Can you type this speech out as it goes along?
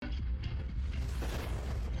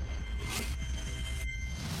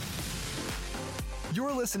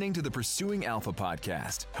You're listening to the Pursuing Alpha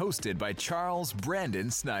podcast, hosted by Charles Brandon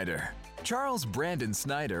Snyder. Charles Brandon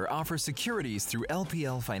Snyder offers securities through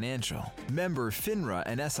LPL Financial, member FINRA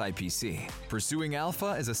and SIPC. Pursuing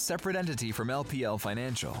Alpha is a separate entity from LPL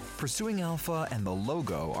Financial. Pursuing Alpha and the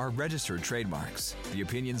logo are registered trademarks. The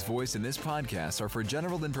opinions voiced in this podcast are for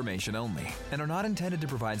general information only and are not intended to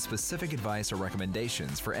provide specific advice or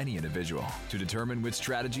recommendations for any individual. To determine which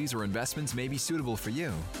strategies or investments may be suitable for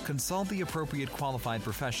you, consult the appropriate qualified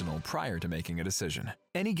professional prior to making a decision.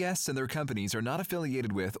 Any guests and their companies are not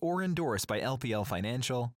affiliated with or endorsed by LPL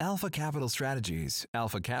Financial, Alpha Capital Strategies,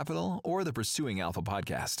 Alpha Capital, or the Pursuing Alpha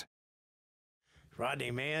podcast.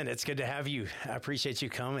 Rodney, man, it's good to have you. I appreciate you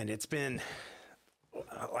coming. It's been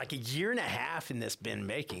like a year and a half in this bin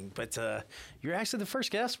making, but you're actually the first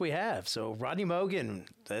guest we have. So Rodney Mogen,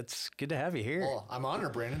 that's good to have you here. Well, I'm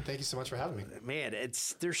honored, Brandon. Thank you so much for having me. Man,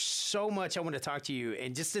 there's so much I want to talk to you.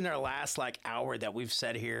 And just in our last hour that we've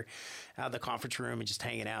sat here out of the conference room and just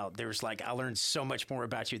hanging out, I learned so much more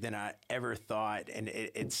about you than I ever thought. And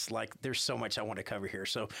it's like, there's so much I want to cover here.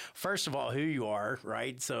 So first of all, who you are,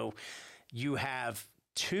 right? So you have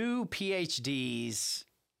 2 PhDs,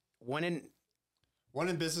 one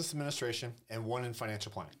in business administration and one in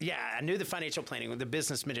financial planning. Yeah, I knew the financial planning with the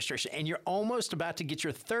business administration. And you're almost about to get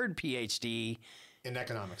your 3rd PhD. In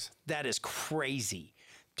economics. That is crazy.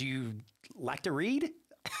 Do you like to read?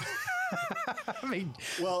 I mean,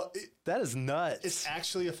 that is nuts. It's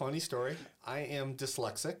actually a funny story. I am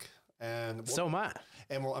dyslexic. And so am I.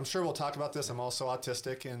 And I'm sure we'll talk about this. I'm also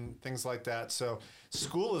autistic and things like that. So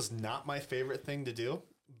school is not my favorite thing to do.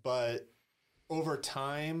 But over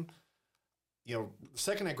time, the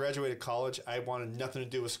second I graduated college, I wanted nothing to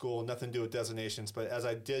do with school, nothing to do with designations. But as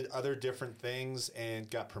I did other different things and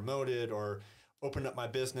got promoted or opened up my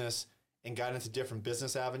business and got into different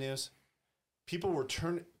business avenues, people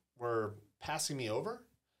were passing me over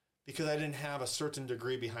because I didn't have a certain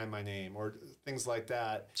degree behind my name or things like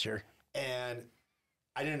that. Sure. And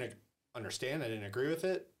I didn't understand. I didn't agree with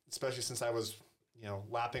it, especially since I was,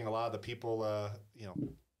 lapping a lot of the people,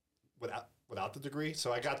 without the degree.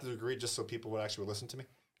 So I got the degree just so people would actually listen to me.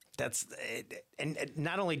 And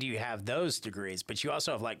not only do you have those degrees, but you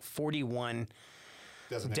also have 41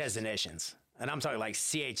 designations. And I'm talking like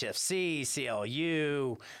CHFC,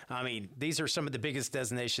 CLU. I mean, these are some of the biggest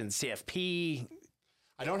designations, CFP.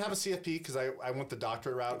 I don't have a CFP because I went the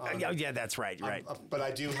doctorate route. Yeah, that's right. But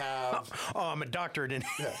I do have... I'm a doctorate in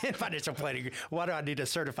financial planning. Why do I need a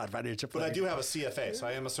certified financial planner? But I do have a CFA, so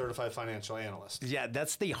I am a certified financial analyst. Yeah,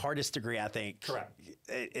 that's the hardest degree, I think. Correct.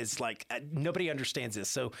 It's like nobody understands this.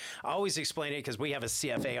 So I always explain it because we have a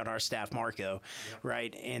CFA on our staff, Marco,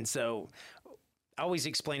 right? And so I always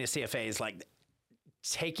explain a CFA is like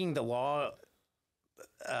taking the law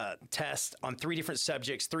test on 3 different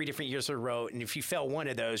subjects, 3 different years in a row. And if you fail one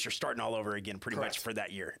of those, you're starting all over again pretty much for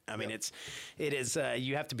that year. I mean, it is,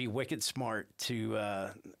 you have to be wicked smart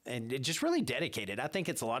to, and just really dedicated. I think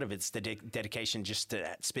a lot of it's the dedication just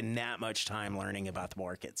to spend that much time learning about the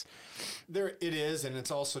markets. It is. And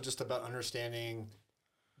it's also just about understanding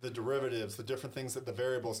the derivatives, the different things, the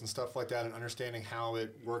variables and stuff like that, and understanding how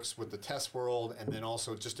it works with the test world and then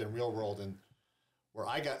also just in real world. And where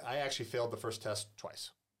I actually failed the first test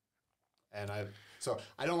twice. And so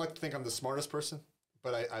I don't like to think I'm the smartest person,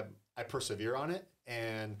 but I persevere on it.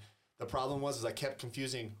 And the problem was I kept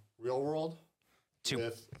confusing real world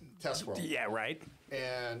with test world. Yeah, right.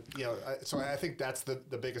 And, so I think that's the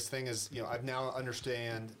biggest thing is, I've now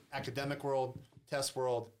understand academic world, test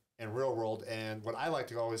world, and real world. And what I like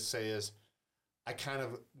to always say is I kind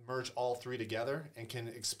of merge all 3 together and can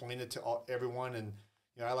explain it to everyone. And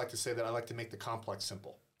I like to say that I like to make the complex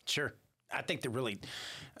simple. Sure. I think they're really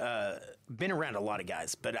been around a lot of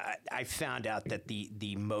guys, but I found out that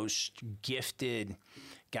the most gifted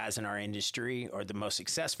guys in our industry or the most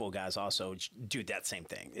successful guys also do that same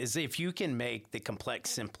thing. Is if you can make the complex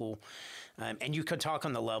simple, and you could talk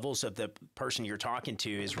on the levels of the person you're talking to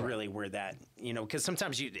is really where that, because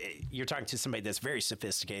sometimes you're talking to somebody that's very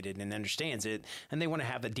sophisticated and understands it, and they want to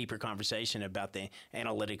have a deeper conversation about the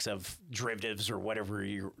analytics of derivatives or whatever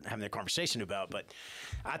you're having the conversation about. But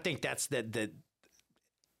I think that's the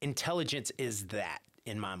intelligence is that,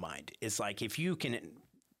 in my mind. It's like if you can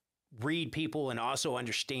read people and also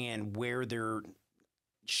understand where they're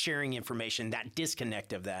sharing information, that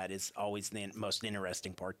disconnect of that is always the most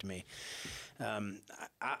interesting part to me.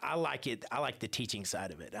 I like it. I like the teaching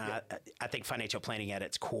side of it. Yeah. I think financial planning at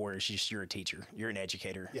its core is just you're a teacher, you're an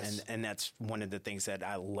educator. Yes. And that's one of the things that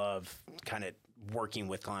I love kind of working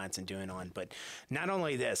with clients and doing on. But not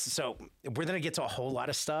only this, so we're going to get to a whole lot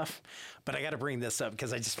of stuff, but I got to bring this up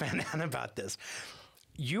because I just found out about this.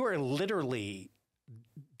 You are literally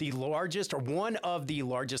the largest or one of the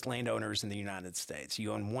largest landowners in the United States.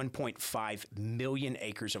 You own 1.5 million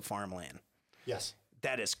acres of farmland. Yes.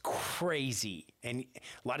 That is crazy. And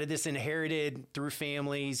a lot of this inherited through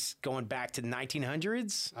families going back to the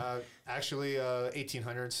 1900s? Actually,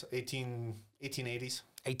 1800s, 1880s.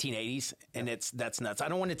 1880s, and that's nuts. I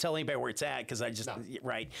don't want to tell anybody where it's at because I just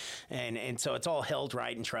right, and so it's all held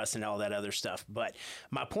right in trust and all that other stuff. But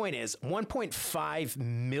my point is, 1.5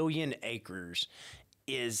 million acres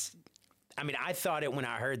is. I mean, I thought it when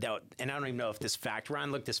I heard that, and I don't even know if this fact.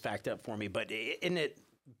 Ron looked this fact up for me, but isn't it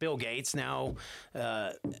Bill Gates now?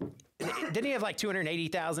 Didn't he have like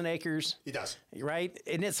 280,000 acres? He does. Right?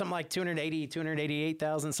 Isn't it something like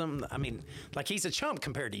 288,000 something? I mean, like he's a chump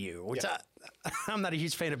compared to you, which I'm not a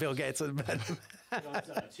huge fan of Bill Gates, but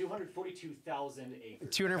 242,000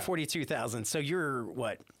 acres. 242,000. So you're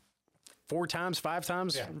what? 4 times, 5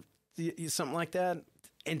 times? Yeah. Something like that?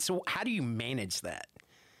 And so how do you manage that?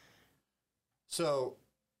 So,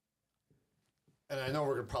 and I know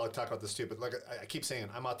we're going to probably talk about this too, but like I keep saying,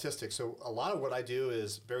 I'm autistic. So a lot of what I do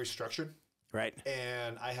is very structured. Right.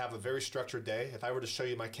 And I have a very structured day. If I were to show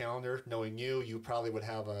you my calendar, knowing you probably would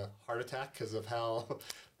have a heart attack because of how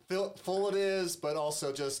full it is, but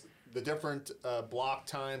also just the different block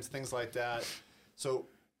times, things like that. So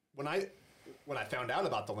when I found out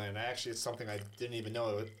about the land, it's something I didn't even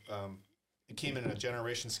know. It came in a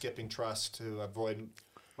generation skipping trust to avoid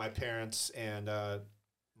my parents and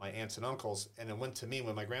my aunts and uncles, and it went to me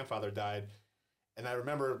when my grandfather died. And I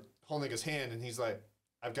remember holding his hand, and he's like,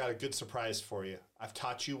 "I've got a good surprise for you. I've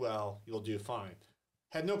taught you well. You'll do fine."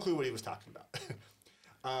 Had no clue what he was talking about.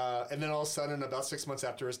 And then all of a sudden, about 6 months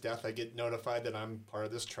after his death, I get notified that I'm part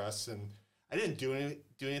of this trust, and I didn't do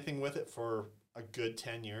anything with it for a good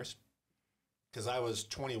 10 years because I was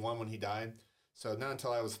 21 when he died. So not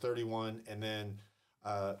until I was 31, and then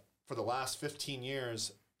for the last 15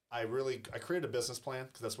 years, I created a business plan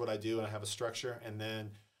because that's what I do, and I have a structure. And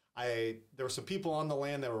then there were some people on the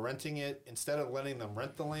land that were renting it. Instead of letting them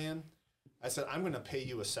rent the land, I said, I'm going to pay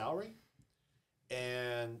you a salary,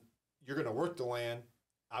 and you're going to work the land.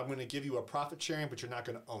 I'm going to give you a profit sharing, but you're not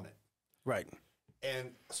going to own it. Right.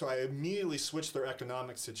 And so I immediately switched their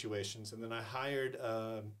economic situations, and then I hired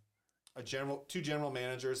two general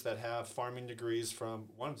managers that have farming degrees from,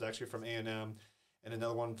 one's actually from A&M and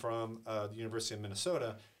another one from the University of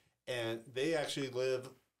Minnesota. And they actually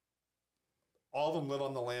all of them live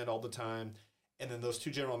on the land all the time. And then those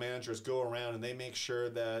two general managers go around and they make sure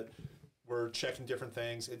that we're checking different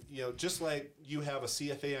things. Just like you have a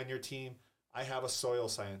CFA on your team, I have a soil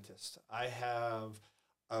scientist. I have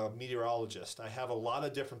a meteorologist. I have a lot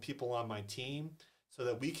of different people on my team so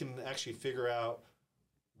that we can actually figure out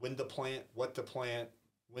when to plant, what to plant,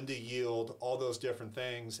 when to yield, all those different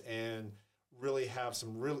things, and really have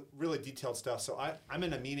some really detailed stuff. So I'm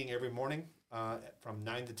in a meeting every morning from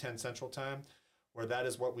 9 to 10 Central Time where that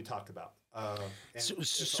is what we talk about.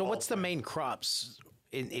 So what's the main crops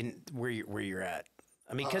in where you're at?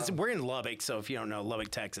 I mean, because we're in Lubbock, so if you don't know,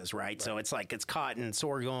 Lubbock, Texas, right? So it's cotton,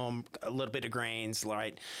 sorghum, a little bit of grains,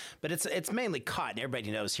 right? But it's mainly cotton.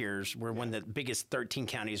 Everybody knows we're one of the biggest 13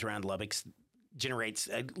 counties around Lubbock, generates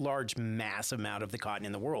a large, massive amount of the cotton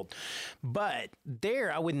in the world. But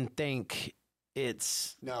there, I wouldn't think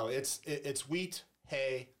it's... No, it's wheat,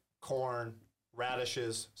 hay, corn,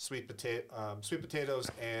 radishes, sweet potatoes,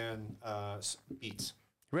 and beets.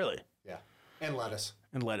 Really? Yeah, and lettuce.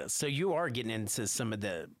 So you are getting into some of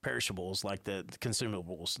the perishables, like the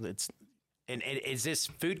consumables. And is this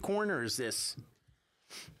food corn or is this?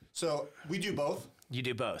 So we do both. You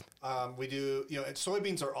do both. We do. And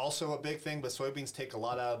soybeans are also a big thing, but soybeans take a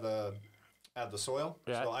lot out of the soil.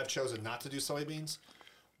 Yeah. So I've chosen not to do soybeans,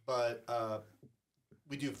 but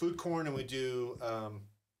we do food corn and we do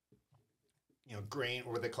grain,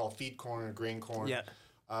 or what they call feed corn or grain corn. Yeah.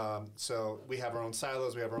 So we have our own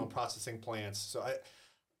silos, we have our own processing plants. So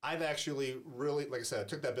I've actually really, like I said, I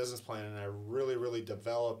took that business plan and I really, really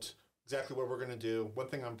developed exactly what we're going to do. One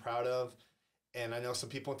thing I'm proud of, and I know some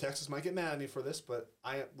people in Texas might get mad at me for this, but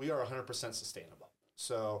we are 100% sustainable.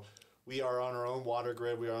 So we are on our own water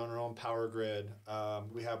grid. We are on our own power grid.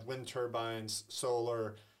 We have wind turbines,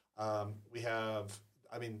 solar. We have,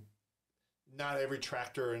 not every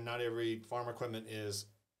tractor and not every farm equipment is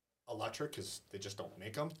electric because they just don't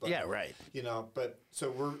make them. But, yeah, right. But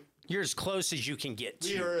so you're as close as you can get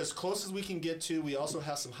to. We are as close as we can get to. We also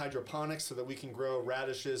have some hydroponics so that we can grow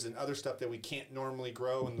radishes and other stuff that we can't normally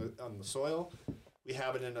grow on the soil. We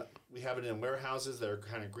have it in warehouses that are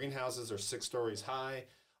kind of greenhouses. They're 6 stories high,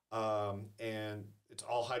 and it's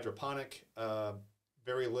all hydroponic.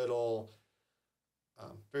 Very little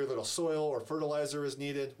very little soil or fertilizer is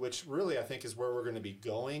needed, which really I think is where we're going to be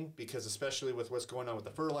going, because especially with what's going on with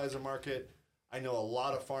the fertilizer market, I know a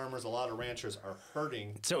lot of farmers, a lot of ranchers are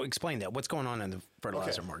hurting. So explain that. What's going on in the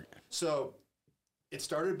fertilizer market? So it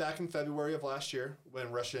started back in February of last year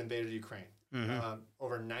when Russia invaded Ukraine.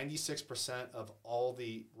 Over 96% of all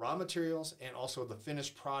the raw materials and also the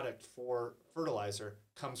finished product for fertilizer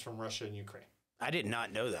comes from Russia and Ukraine. I did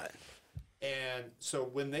not know that. And so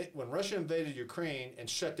when Russia invaded Ukraine and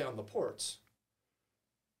shut down the ports,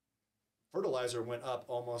 fertilizer went up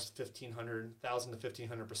almost 1,000 to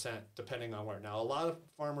 1,500%, depending on where. Now, a lot of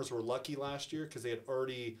farmers were lucky last year because they had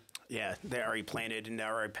already... Yeah, they already planted and they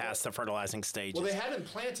already passed the fertilizing stages. Well, they hadn't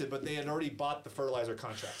planted, but they had already bought the fertilizer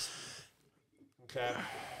contracts. Okay?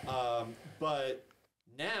 But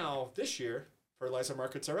now, this year, fertilizer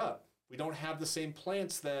markets are up. We don't have the same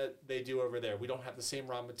plants that they do over there. We don't have the same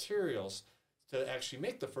raw materials to actually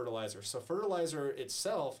make the fertilizer. So fertilizer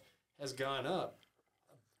itself has gone up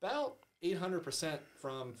about 800%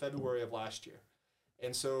 from February of last year.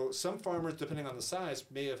 And so some farmers, depending on the size,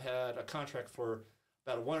 may have had a contract for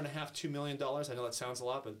about $1.5 to $2 million. I know that sounds a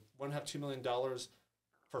lot, but $1.5 to $2 million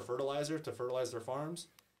for fertilizer to fertilize their farms.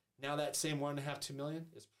 Now that same $1.5 to $2 million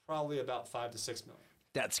is probably about $5 to $6 million.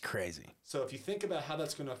 That's crazy. So if you think about how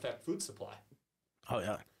that's going to affect food supply, oh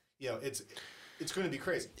yeah, it's going to be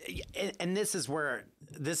crazy. And this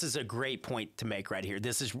is a great point to make right here.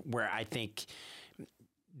 This is where I think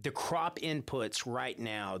the crop inputs right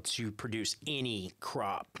now to produce any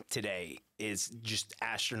crop today is just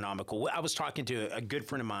astronomical. I was talking to a good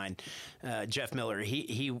friend of mine, Jeff Miller.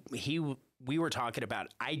 We were talking about,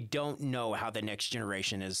 I don't know how the next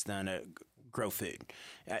generation is going to grow food.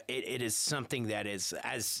 It is something that is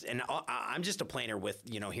and I'm just a planter with,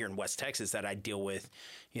 here in West Texas that I deal with,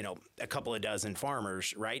 a couple of dozen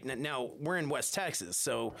farmers, right? Now we're in West Texas.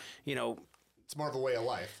 So, it's more of a way of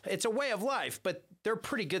life. It's a way of life, but they're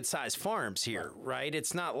pretty good sized farms here, right?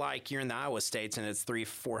 It's not like you're in the Iowa states and it's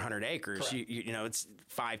 300-400 acres. It's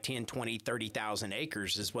 5, 10, 20, 30,000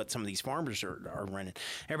 acres is what some of these farmers are running.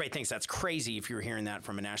 Everybody thinks that's crazy if you're hearing that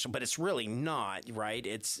from a national, but it's really not, right?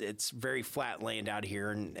 It's very flat land out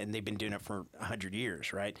here, and they've been doing it for 100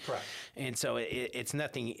 years, right? Correct. And so it's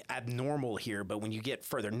nothing abnormal here, but when you get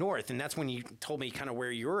further north, and that's when you told me kind of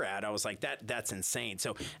where you were at, I was like, that's insane.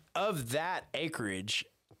 So of that acreage,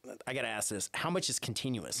 I got to ask this, how much is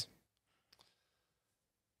continuous?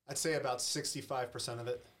 I'd say about 65% of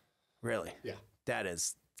it. Really? Yeah. That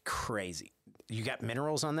is crazy. You got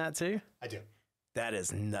minerals on that too? I do. That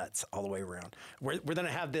is nuts all the way around. We're going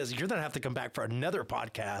to have this. You're going to have to come back for another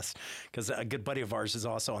podcast because a good buddy of ours is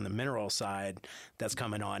also on the mineral side that's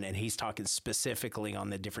coming on, and he's talking specifically on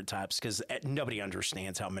the different types because nobody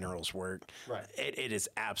understands how minerals work. Right. It is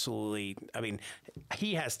absolutely,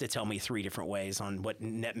 he has to tell me 3 different ways on what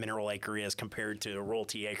net mineral acre is compared to a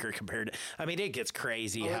royalty acre compared to, it gets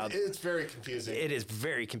crazy. It's very confusing. It is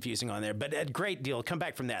very confusing on there, but a great deal. Come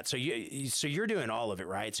back from that. So you're doing all of it,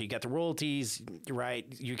 right? So you got the royalties, right?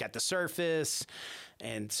 You got the surface,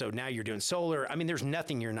 and so now you're doing solar. There's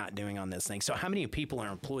nothing you're not doing on this thing. So how many people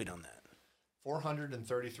are employed on that?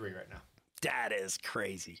 433 right now. That is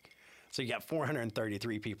crazy. So you got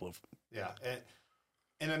 433 people. Yeah,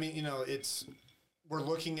 and we're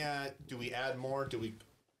looking at, do we add more? Do we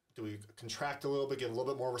contract a little bit, get a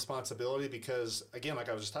little bit more responsibility? Because again, like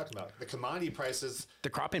I was just talking about, the commodity prices, the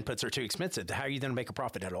crop inputs are too expensive. How are you going to make a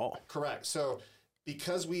profit at all? Correct. So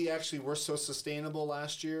because we actually were so sustainable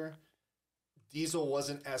last year, diesel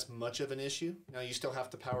wasn't as much of an issue. Now you still have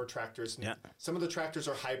to power tractors. Yeah. Some of the tractors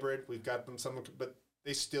are hybrid. We've got them, but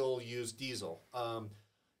they still use diesel.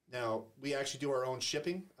 Now we actually do our own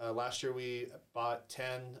shipping. Last year we bought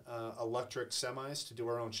 10 electric semis to do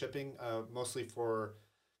our own shipping, mostly for,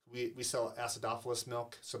 we sell acidophilus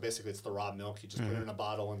milk. So basically it's the raw milk. You just put it in a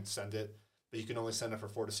bottle and send it, but you can only send it for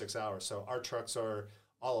 4 to 6 hours. So our trucks are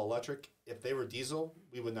all electric. If they were diesel,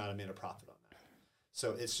 we would not have made a profit on that.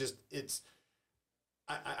 So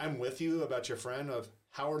I'm with you about your friend of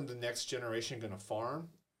how are the next generation going to farm,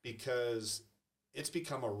 because it's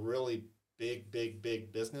become a really big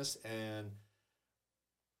business. And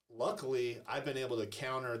luckily I've been able to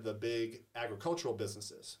counter the big agricultural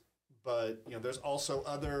businesses, but there's also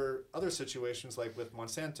other situations like with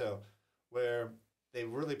Monsanto where they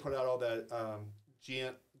really put out all that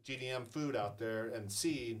GDM food out there and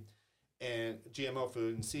seed, and GMO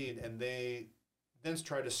food and seed, and they then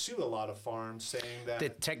try to sue a lot of farms saying that the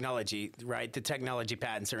technology, right? The technology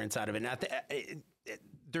patents are inside of it. Now,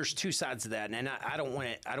 there's 2 sides to that, and I don't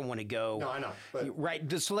want to go. No, I know.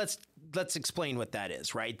 Right. So let's let's explain what that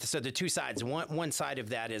is, right? So the two sides, one side of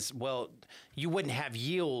that is, well, you wouldn't have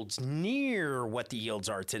yields near what the yields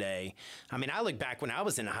are today. I mean, I look back when I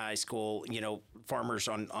was in high school, farmers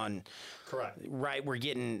on Correct. Right,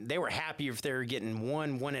 they were happy if they were getting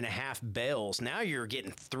 1.5 bales. Now you're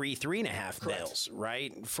getting 3.5 bales,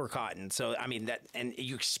 right, for cotton. So I mean and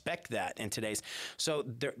you expect that in today's. So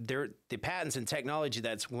the patents and technology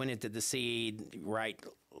that's went into the seed, right,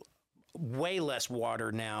 way less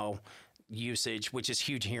water now usage, which is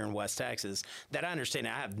huge here in West Texas, that I understand.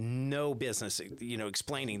 I have no business,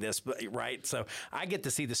 explaining this, but right. So I get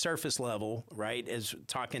to see the surface level, right, as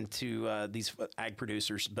talking to these ag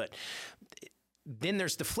producers. But then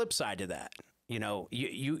there's the flip side to that.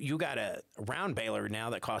 You got a round baler now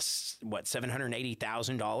that costs what,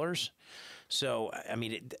 $780,000. So I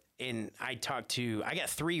mean, I got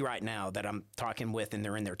 3 right now that I'm talking with, and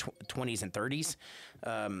they're in their 20s and 30s,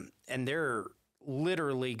 and they're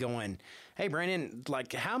literally going, "Hey, Brandon,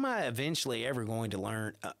 like, how am I eventually ever going to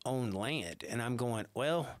learn own land?" And I'm going,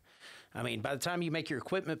 well, I mean, by the time you make your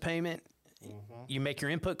equipment payment, you make your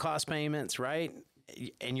input cost payments, right,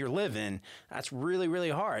 and you're living, that's really, really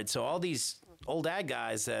hard. So all these old ag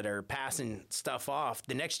guys that are passing stuff off,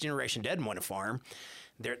 the next generation doesn't want to farm.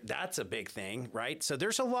 That's a big thing, right? So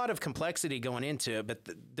there's a lot of complexity going into it, but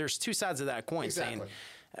there's two sides of that coin. Exactly. Saying,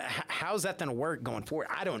 how's that going to work going forward?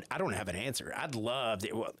 I don't have an answer. I'd love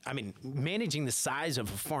to. Well, I mean, managing the size of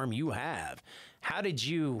a farm you have, how did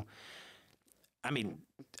you? I mean,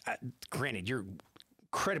 granted, you're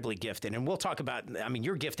incredibly gifted, and we'll talk about. I mean,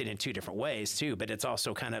 you're gifted in 2 different ways too, but it's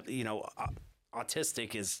also kind of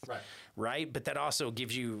autistic is right, but that also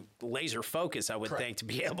gives you laser focus. I would think to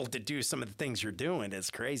be able to do some of the things you're doing is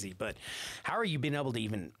crazy. But how are you being able to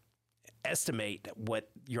even estimate what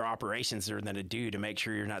your operations are going to do to make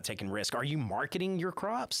sure you're not taking risk? Are you marketing your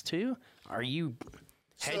crops too? Are you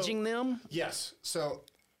hedging them? Yes. So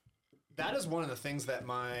that is one of the things that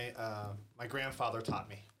my grandfather taught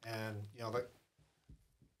me. And, like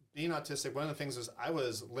being autistic, one of the things is I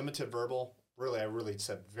was limited verbal. I really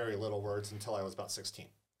said very little words until I was about 16.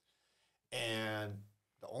 And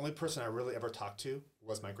the only person I really ever talked to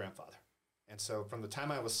was my grandfather. And so from the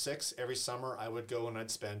time I was 6, every summer I would go and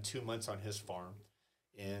I'd spend 2 months on his farm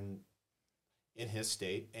in his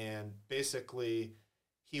state. And basically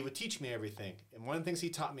he would teach me everything. And one of the things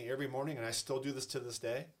he taught me every morning, and I still do this to this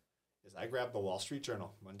day, is I grab the Wall Street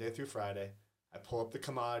Journal Monday through Friday. I pull up the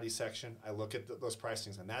commodity section. I look at those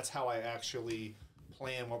pricings, and that's how I actually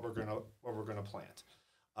plan what we're gonna plant.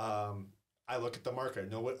 I look at the market. I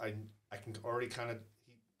know what I can already kind of.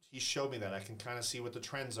 He showed me that I can kind of see what the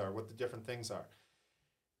trends are, what the different things are.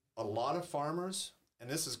 A lot of farmers, and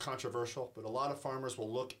this is controversial, but a lot of farmers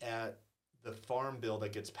will look at the farm bill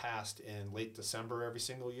that gets passed in late December every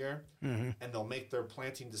single year, and they'll make their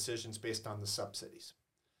planting decisions based on the subsidies.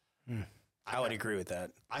 I would agree with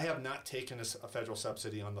that. I have not taken a federal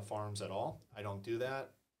subsidy on the farms at all. I don't do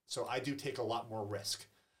that. So I do take a lot more risk.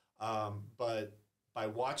 But by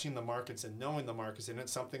watching the markets and knowing the markets, and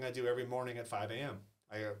it's something I do every morning at 5 a.m.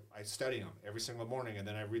 I study them every single morning, and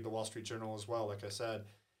then I read the Wall Street Journal as well, like I said.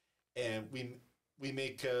 And we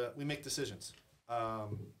make decisions.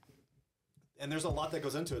 And there's a lot that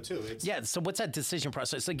goes into it too. So what's that decision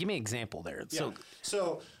process? So give me an example there. Yeah.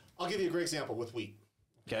 So I'll give you a great example with wheat.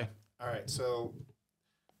 Okay. All right. So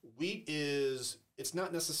wheat it's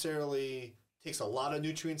not necessarily takes a lot of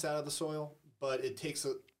nutrients out of the soil, but it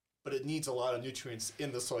needs a lot of nutrients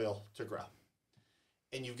in the soil to grow.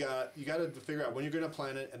 And you got to figure out when you're going to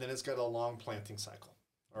plant it, and then it's got a long planting cycle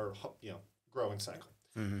or growing cycle.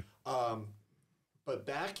 But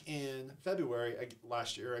back in February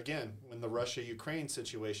last year, again, when the Russia-Ukraine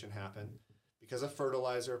situation happened, because of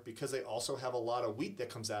fertilizer, because they also have a lot of wheat that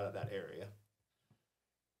comes out of that area,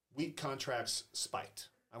 wheat contracts spiked.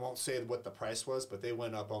 I won't say what the price was, but they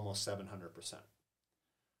went up almost 700%.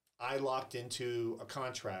 I locked into a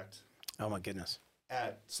contract. Oh, my goodness.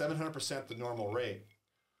 At 700% the normal rate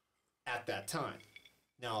at that time.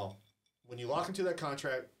 Now, when you lock into that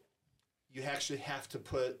contract, you actually have to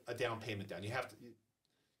put a down payment down. You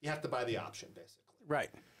have to buy the option, basically. Right.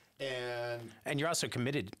 And you're also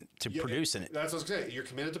committed to producing it. That's what I was going to say. You're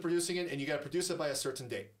committed to producing it, and you got to produce it by a certain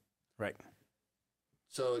date. Right.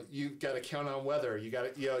 So you got to count on weather. You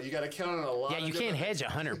got to count on a lot. Yeah, you can't hedge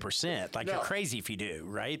 100%. Like, you're crazy if you do,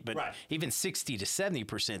 right? But even 60 to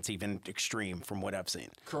 70% is even extreme from what I've seen.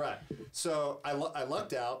 Correct. So I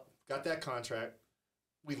lucked out, got that contract.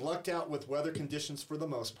 We lucked out with weather conditions for the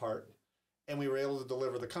most part, and we were able to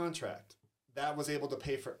deliver the contract. That was able to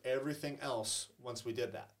pay for everything else once we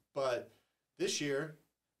did that. But this year,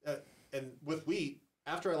 and with wheat,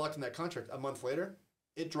 after I locked in that contract, a month later,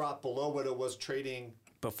 it dropped below what it was trading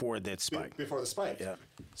before that spike. Before the spike. Yeah.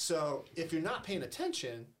 So if you're not paying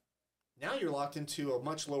attention, now you're locked into a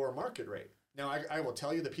much lower market rate. Now, I will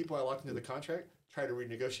tell you, the people I locked into the contract tried to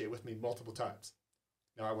renegotiate with me multiple times.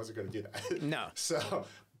 No, I wasn't going to do that. No. So,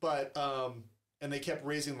 but, and they kept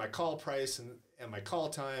raising my call price and my call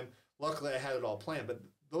time. Luckily, I had it all planned. But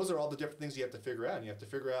those are all the different things you have to figure out. And you have to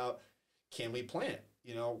figure out, can we plant?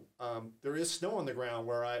 You know, there is snow on the ground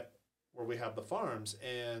where we have the farms.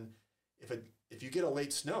 And if you get a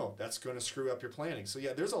late snow, that's going to screw up your planting. So,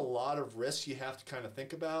 yeah, there's a lot of risks you have to kind of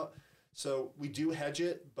think about. So we do hedge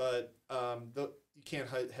it, but you can't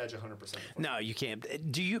hedge 100%. No, you can't.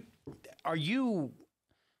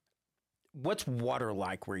 What's water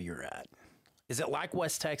like where you're at? Is it like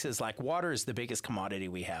West Texas? Like, water is the biggest commodity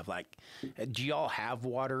we have. Like, do y'all have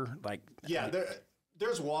water? Like, yeah,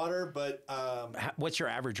 there's water, but what's your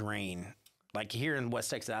average rain? Like here in West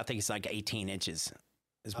Texas, I think it's like 18 inches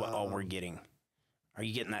is what all we're getting. Are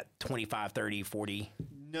you getting that 25, 30, 40?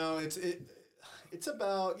 No, it's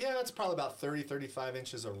about, it's probably about 30, 35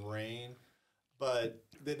 inches of rain, but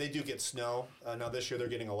they do get snow. Now this year they're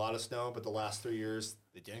getting a lot of snow, but the last 3 years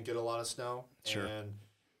they didn't get a lot of snow. Sure. And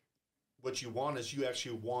what you want is you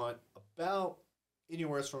actually want about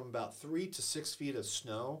anywhere from about 3 to 6 feet of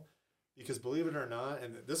snow, because believe it or not,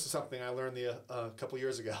 and this is something I learned a couple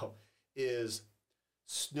years ago, is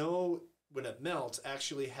snow, when it melts,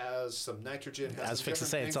 actually has some nitrogen. I was fixing to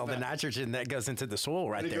say, it's all the nitrogen that goes into the soil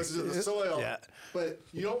right there. It goes into the soil. Yeah. But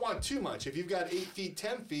you don't want too much. If you've got 8 feet,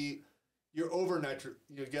 10 feet, you're over nitrogen.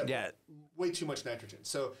 You get way too much nitrogen.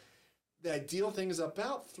 So the ideal thing is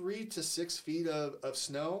about 3 to 6 feet of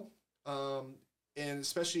snow. And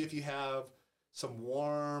especially if you have some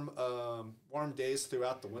warm days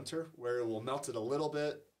throughout the winter where it will melt it a little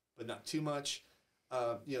bit, but not too much.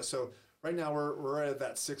 So right now we're at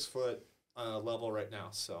that 6 foot level right now.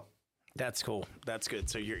 So that's cool. That's good.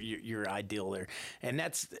 So you're ideal there, and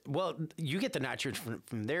you get the nitrogen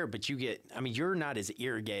from there, but you're not as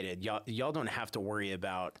irrigated. Y'all don't have to worry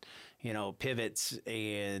about pivots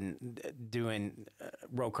and doing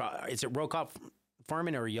row crop. Is it row crop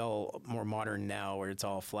farming, or are y'all more modern now where it's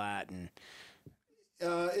all flat and?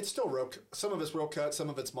 It's still some of it's row cut, some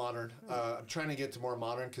of it's modern. I'm trying to get to more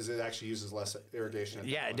modern because it actually uses less irrigation.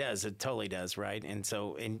 Yeah, it does. It totally does, right? And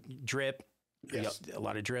so, drip, yes. A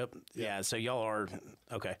lot of drip. Yeah, so y'all are,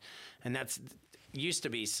 okay. And that's used to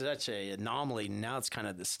be such an anomaly. Now it's kind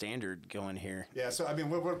of the standard going here. Yeah, so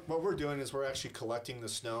what we're doing is we're actually collecting the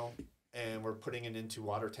snow and we're putting it into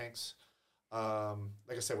water tanks.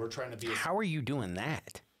 Like I said, we're trying to be... How are you doing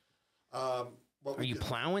that? Are you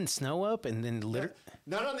plowing snow up and then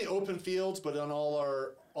Not on the open fields, but on all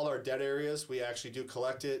our dead areas, we actually do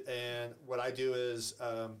collect it. And what I do is,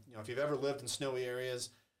 if you've ever lived in snowy areas,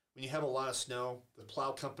 when you have a lot of snow, the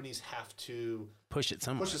plow companies have to push it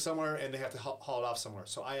somewhere, and they have to haul it off somewhere.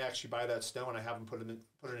 So I actually buy that snow and I have them put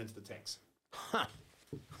it into the tanks. Huh.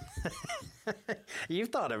 You've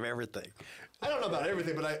thought of everything. I don't know about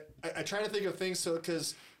everything, but I try to think of things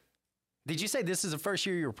because. Did you say this is the first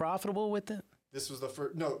year you're profitable with it? This was the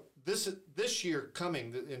first. No, this year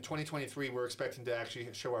coming in 2023, we're expecting to actually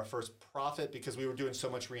show our first profit because we were doing so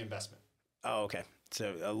much reinvestment. Oh, okay.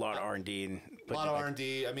 So a lot of R&D. A lot of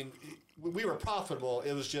R&D. I mean, we were profitable.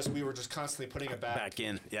 It was just we were just constantly putting it back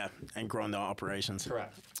in, and growing the operations.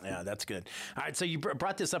 Correct. Yeah, that's good. All right, so you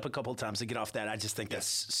brought this up a couple of times to get off that. I just think that's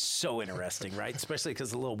so interesting, right? Especially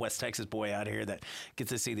because the little West Texas boy out here that gets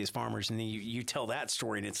to see these farmers, and then you tell that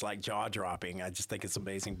story, and it's like jaw dropping. I just think it's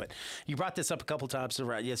amazing. But you brought this up a couple of times,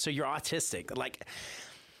 right? Yeah. So you're autistic, like.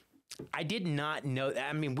 I did not know.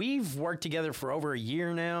 I mean, we've worked together for over a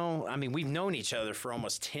year now. I mean, we've known each other for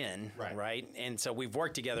almost 10, right? And so we've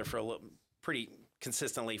worked together for pretty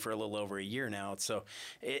consistently for a little over a year now. So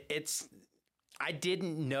I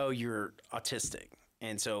didn't know you're autistic.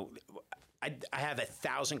 And so I have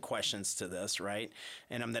 1,000 questions to this, right?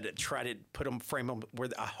 And I'm going to try to frame them where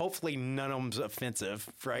hopefully none of them's offensive,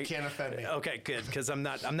 right? You can't offend me. Okay, good, because I'm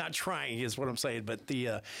not trying is what I'm saying. But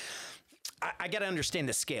I got to understand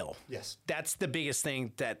the scale. Yes. That's the biggest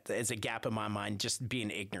thing that is a gap in my mind, just being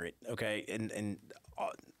ignorant, okay? And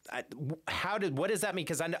what does that mean?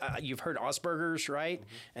 Because I know you've heard Asperger's, right?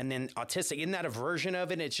 Mm-hmm. And then autistic. Isn't that a version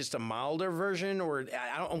of it? It's just a milder version? Or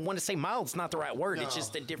I don't want to say mild. It's not the right word. No. It's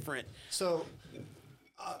just a different... So,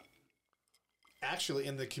 actually,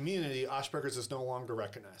 in the community, Asperger's is no longer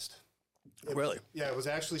recognized. Really? It was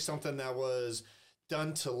actually something that was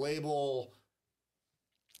done to label...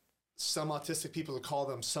 some autistic people to call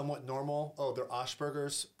them somewhat normal. Oh, they're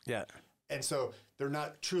Asperger's. Yeah. And so they're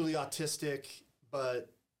not truly autistic, but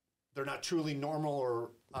they're not truly normal or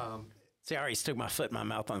See, I already stuck my foot in my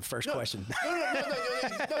mouth on the first question. No,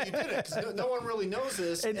 you didn't, because no one really knows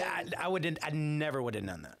this. And I never would have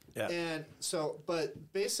known that. Yeah. And so,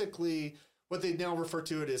 but basically, what they now refer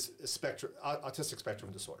to it as autistic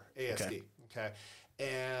spectrum disorder, ASD. Okay.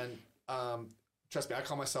 And trust me, I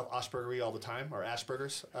call myself Aspergery all the time, or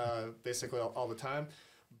Asperger's, basically all the time.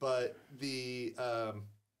 But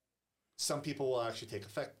some people will actually take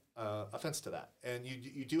offense to that, and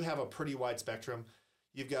you do have a pretty wide spectrum.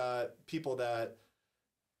 You've got people that,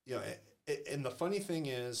 and the funny thing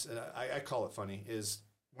is, and I call it funny, is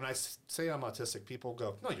when I say I'm autistic, people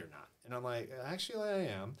go, "No, you're not," and I'm like, "Actually, I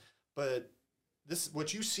am." But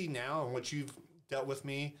what you see now and what you've dealt with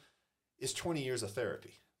me is 20 years of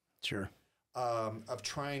therapy. Sure. Of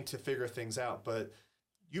trying to figure things out. But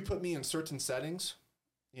you put me in certain settings,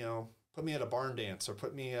 put me at a barn dance, or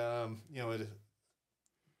put me, if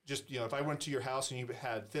I went to your house and you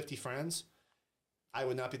had 50 friends, I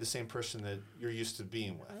would not be the same person that you're used to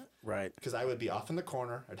being with. Right. Because I would be off in the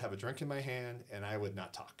corner, I'd have a drink in my hand, and I would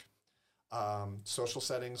not talk. Social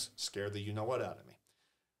settings scare the you-know-what out of me.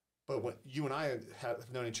 But when you and I have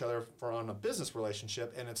known each other on a business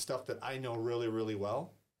relationship, and it's stuff that I know really, really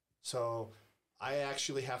well. So I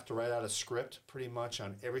actually have to write out a script pretty much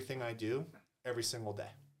on everything I do every single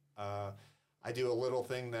day. I do a little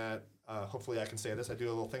thing that, hopefully I can say this, I do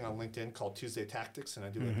a little thing on LinkedIn called Tuesday Tactics, and I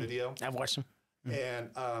do a video. I've watched them. And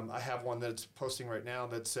I have one that's posting right now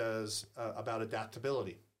that says about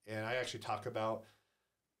adaptability. And I actually talk about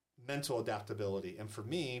mental adaptability. And for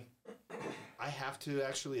me, I have to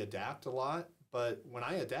actually adapt a lot. But when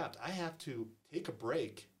I adapt, I have to take a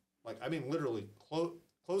break. Literally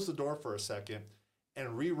close the door for a second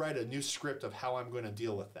and rewrite a new script of how I'm going to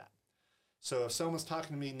deal with that. So if someone's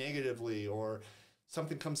talking to me negatively, or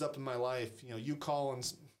something comes up in my life, you call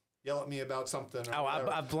and yell at me about something. Oh,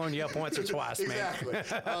 I've blown you up once or twice, exactly. man.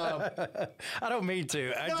 I don't mean to.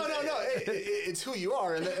 No. It's who you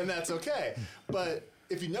are, and that's okay. But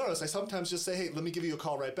if you notice, I sometimes just say, hey, let me give you a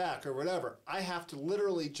call right back, or whatever. I have to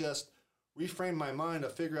literally just reframe my mind to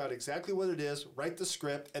figure out exactly what it is, write the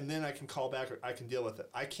script, and then I can call back, or I can deal with it.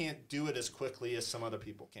 I can't do it as quickly as some other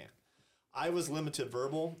people can. I was limited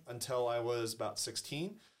verbal until I was about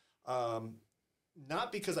 16.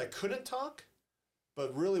 Not because I couldn't talk,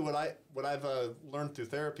 but really what I've learned through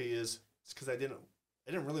therapy is it's because I didn't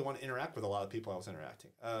really want to interact with a lot of people I was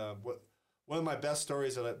interacting. One of my best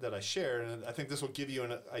stories that I share, and I think this will give you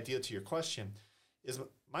an idea to your question, is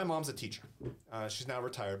my mom's a teacher. She's now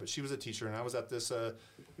retired, but she was a teacher, and I was at this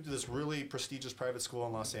really prestigious private school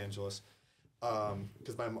in Los Angeles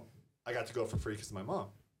because I got to go for free because of my mom.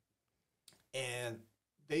 And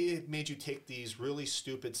they made you take these really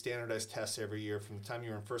stupid standardized tests every year from the time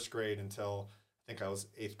you were in first grade until I think I was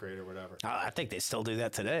 8th grade or whatever. I think they still do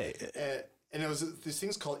that today. And it was these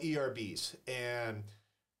things called ERBs. And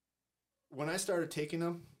when I started taking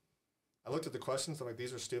them, I looked at the questions. I'm like,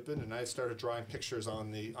 these are stupid, and I started drawing pictures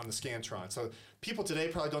on the Scantron. So people today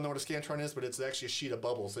probably don't know what a Scantron is, but it's actually a sheet of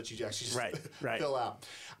bubbles that you actually just fill out.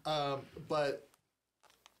 But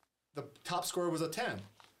the top score was a 10.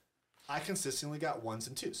 I consistently got 1s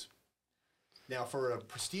and 2s. Now, for a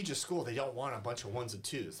prestigious school, they don't want a bunch of 1s and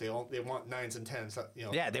 2s. They want 9s and 10s.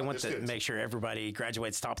 Yeah, they want to make sure everybody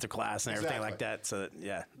graduates top of their class and everything like that. So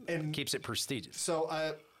it keeps it prestigious. So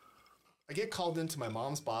I get called into my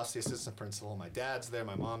mom's boss, the assistant principal. My dad's there,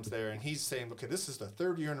 my mom's there, and he's saying, okay, this is the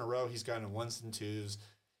 3rd year in a row he's gotten 1s and 2s.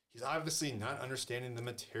 He's obviously not understanding the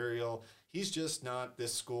material. He's just not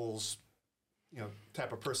this school's,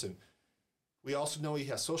 type of person. We also know he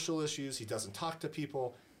has social issues. He doesn't talk to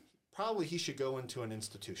people. Probably he should go into an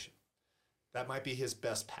institution. That might be his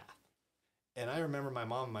best path. And I remember my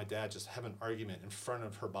mom and my dad just have an argument in front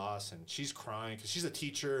of her boss, and she's crying because she's a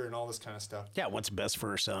teacher and all this kind of stuff. Yeah, what's best for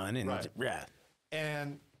her son. And right. Yeah.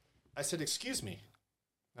 And I said, excuse me.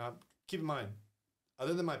 Now, keep in mind,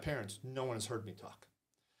 other than my parents, no one has heard me talk.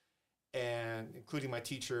 And including my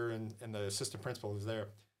teacher and the assistant principal who's there.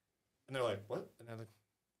 And they're like, what? And they're like,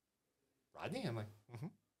 Rodney? I'm like, mm-hmm.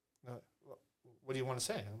 What do you want to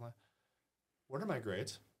say? I'm like, what are my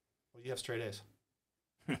grades? Well, you have straight A's.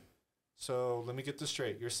 So let me get this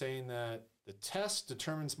straight. You're saying that the test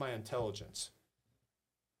determines my intelligence,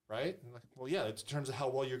 right? I'm like, well, yeah, it determines how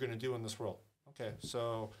well you're going to do in this world. Okay,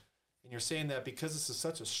 so, and you're saying that because this is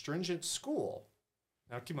such a stringent school.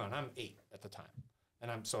 Now, keep in mind, I'm 8 at the time.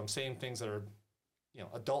 And I'm saying things that are,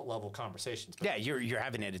 adult level conversations. Yeah, you're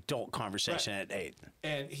having an adult conversation at 8.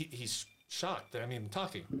 And he's shocked that I'm even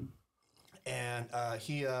talking. And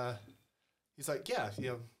he's like, yeah,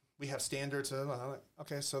 we have standards. I'm like,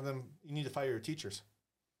 okay, so then you need to fire your teachers.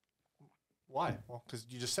 Why? Well, because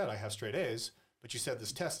you just said I have straight A's. but you said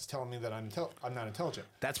this test is telling me that I'm not intelligent.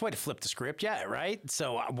 That's way to flip the script, yeah, right?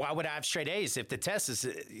 So why would I have straight A's if the test is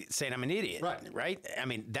saying I'm an idiot, right? I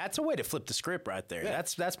mean, that's a way to flip the script right there. Yeah.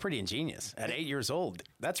 That's pretty ingenious. At 8 years old,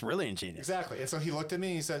 that's really ingenious. Exactly. And so he looked at me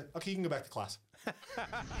and he said, okay, you can go back to class.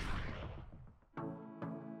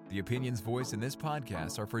 The opinions voiced in this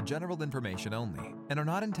podcast are for general information only and are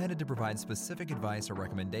not intended to provide specific advice or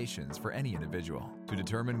recommendations for any individual. To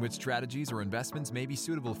determine which strategies or investments may be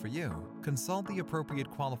suitable for you, consult the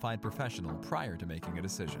appropriate qualified professional prior to making a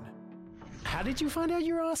decision. How did you find out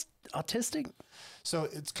you were autistic? So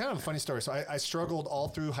it's kind of a funny story. So I struggled all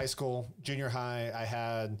through high school, junior high. I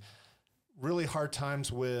had really hard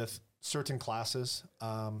times with certain classes.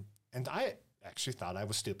 And I actually thought I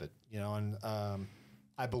was stupid, and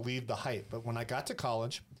I believed the hype. But when I got to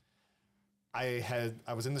college, I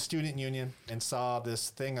was in the student union and saw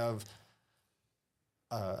this thing of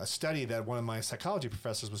a study that one of my psychology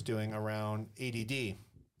professors was doing around ADD.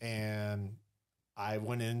 And I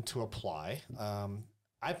went in to apply. I'm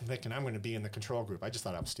thinking I'm going to be in the control group. I just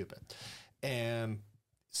thought I was stupid. And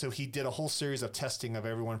so he did a whole series of testing of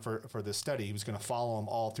everyone for this study. He was going to follow them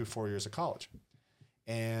all through 4 years of college.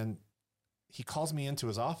 And he calls me into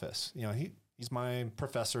his office. He's my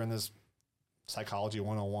professor in this psychology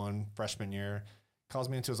 101 freshman year. Calls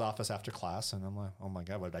me into his office after class, and I'm like, oh my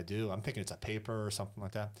God, what did I do? I'm thinking it's a paper or something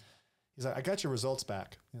like that. He's like, I got your results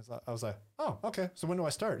back. I was like, oh, okay. So when do I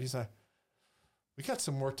start? He's like, we got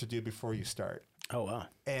some work to do before you start. Oh, wow.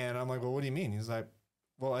 And I'm like, well, what do you mean? He's like,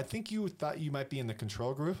 well, I think you thought you might be in the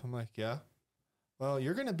control group. I'm like, yeah. Well,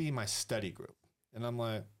 you're going to be my study group. And I'm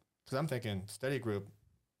like, because I'm thinking study group,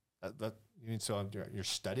 so you're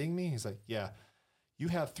studying me? He's like, yeah. You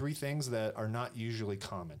have 3 things that are not usually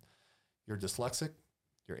common. You're dyslexic,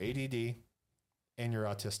 you're ADD, and you're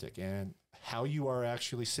autistic. And how you are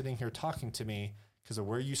actually sitting here talking to me, because of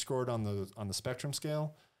where you scored on the spectrum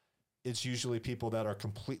scale, it's usually people that are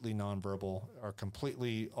completely nonverbal,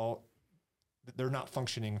 they're not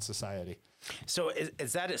functioning in society. So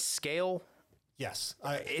is that a scale? Yes.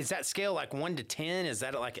 Is that scale like 1 to 10? Is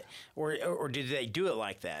that like, or do they do it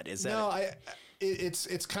like that? Is that no?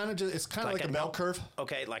 It's kind of like a bell curve.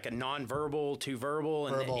 Okay, like a nonverbal to verbal,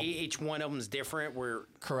 and verbal. Each one of them is different.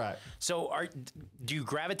 Correct. So do you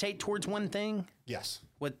gravitate towards one thing? Yes.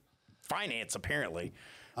 With finance, apparently.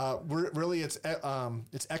 Really, it's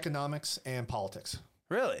economics and politics.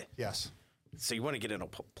 Really? Yes. So you want to get in a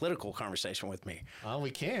political conversation with me?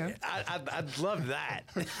 We can. I'd love that.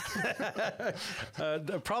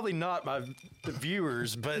 Probably not the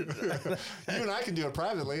viewers, but you and I can do it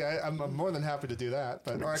privately. I'm more than happy to do that,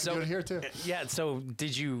 or I can do it here too. Yeah. So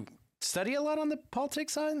did you study a lot on the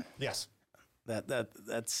politics side? Yes.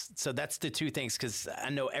 That's the 2 things, because I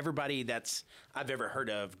know everybody I've ever heard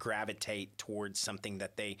of gravitate towards something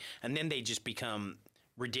and then they just become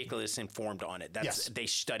ridiculous informed on it. Yes. They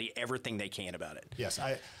study everything they can about it. Yes,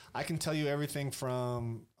 I can tell you everything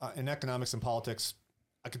from in economics and politics.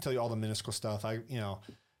 I can tell you all the minuscule stuff.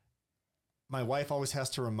 My wife always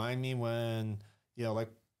has to remind me when I'll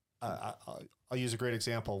use a great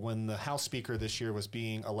example. When the House Speaker this year was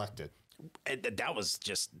being elected, that was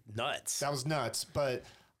just nuts. That was nuts. But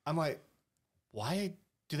I'm like, why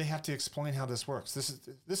do they have to explain how this works?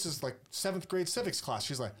 This is like 7th grade civics class.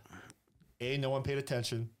 She's like, A, no one paid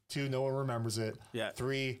attention. 2, no one remembers it. Yeah.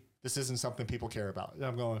 3, this isn't something people care about. And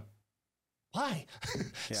I'm going, why?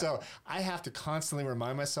 Yeah. So I have to constantly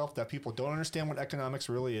remind myself that people don't understand what economics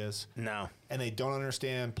really is. No. And they don't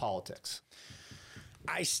understand politics.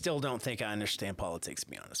 I still don't think I understand politics, to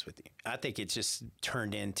be honest with you. I think it just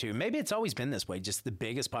turned into, maybe it's always been this way, just the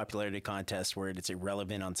biggest popularity contest where it's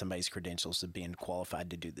irrelevant on somebody's credentials of being qualified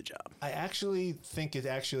to do the job. I actually think it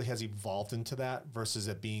actually has evolved into that versus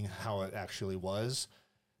it being how it actually was.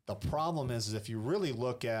 The problem is if you really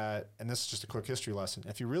look at, and this is just a quick history lesson,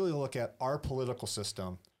 if you really look at our political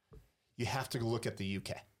system, you have to look at the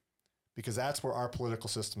UK because that's where our political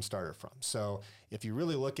system started from. So if you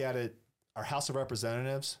really look at it, our House of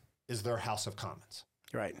Representatives is their House of Commons.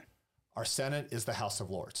 Right. Our Senate is the House of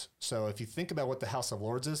Lords. So if you think about what the House of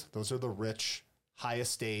Lords is, those are the rich, high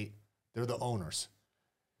estate, they're the owners.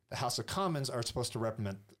 The House of Commons are supposed to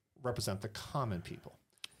represent the common people.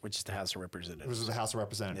 Which is the House of Representatives. Which is the House of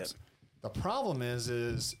Representatives. Yep. The problem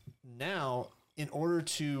is now in order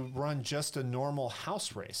to run just a normal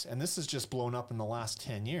House race, and this has just blown up in the last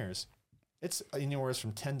 10 years, it's anywhere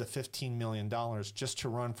from $10 to $15 million just to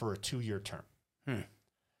run for a 2-year term.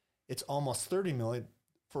 It's almost $30 million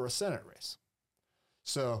for a Senate race.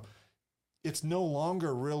 So it's no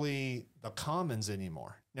longer really the Commons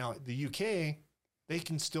anymore. Now, the UK, they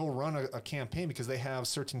can still run a campaign because they have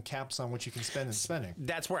certain caps on what you can spend in spending.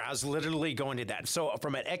 That's where I was literally going to that. So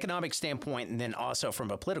from an economic standpoint and then also from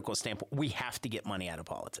a political standpoint, we have to get money out of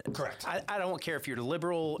politics. Correct. I don't care if you're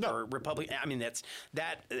liberal or Republican. I mean, that's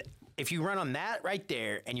that. If you run on that right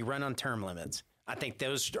there and you run on term limits, I think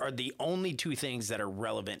those are the only two things that are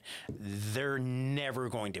relevant. They're never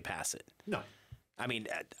going to pass it. No. I mean,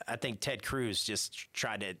 I think Ted Cruz just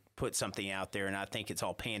tried to put something out there, and I think it's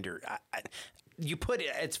all pander.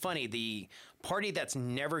 It's funny, the party that's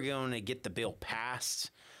never going to get the bill passed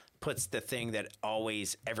puts the thing that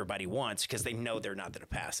always everybody wants because they know they're not going to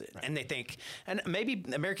pass it. Right. And they think, and maybe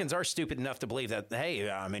Americans are stupid enough to believe that, hey,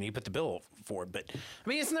 I mean, he put the bill forward. But, I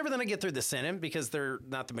mean, it's never going to get through the Senate because they're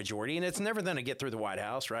not the majority. And it's never going to get through the White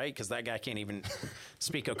House, right? Because that guy can't even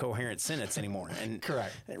speak a coherent sentence anymore. And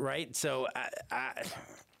correct. Right? So,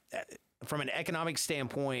 from an economic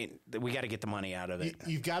standpoint, we got to get the money out of it.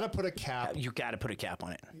 You've got to put a cap. You've got to put a cap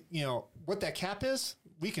on it. You know, what that cap is,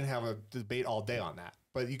 we can have a debate all day on that.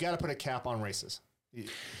 But you got to put a cap on races.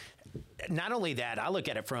 Not only that, I look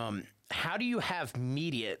at it from how do you have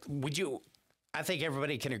media? I think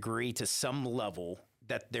everybody can agree to some level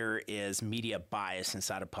that there is media bias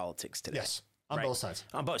inside of politics today. Yes, on both sides.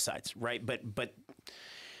 On both sides, right? But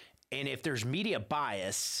and if there's media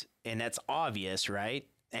bias and that's obvious, right?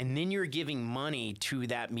 And then you're giving money to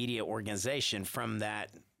that media organization from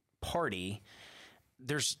that party,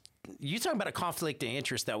 you talk about a conflict of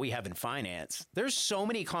interest that we have in finance. There's so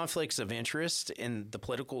many conflicts of interest in the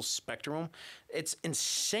political spectrum. It's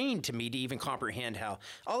insane to me to even comprehend how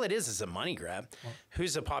all it is a money grab. Well,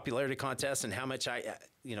 who's a popularity contest and how much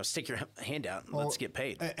stick your hand out and let's get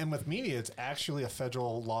paid. And with media, it's actually a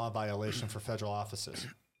federal law violation for federal offices.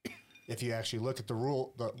 If you actually look at the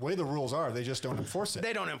way the rules are, they just don't enforce it.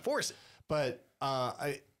 They don't enforce it. But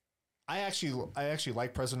I actually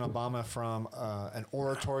like President Obama from an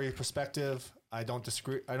oratory perspective. I don't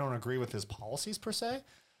agree with his policies per se,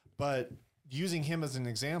 but using him as an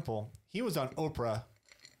example, he was on Oprah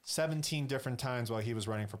 17 different times while he was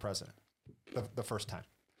running for president. The first time,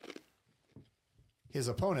 his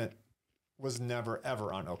opponent was never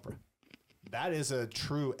ever on Oprah. That is a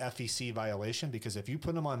true FEC violation because if you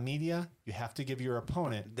put him on media, you have to give your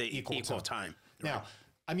opponent the equal time. Now, right.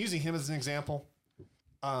 I'm using him as an example.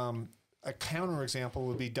 A counter example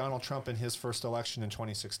would be Donald Trump in his first election in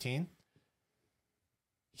 2016.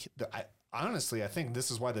 Honestly, I think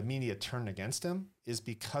this is why the media turned against him is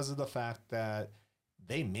because of the fact that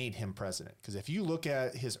they made him president. Because if you look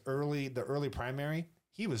at the early primary,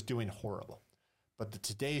 he was doing horrible. But the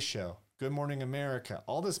Today Show, Good Morning America,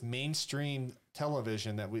 all this mainstream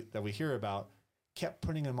television that we hear about kept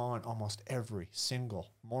putting him on almost every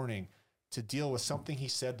single morning to deal with something he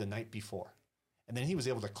said the night before. And then he was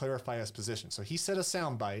able to clarify his position. So he said a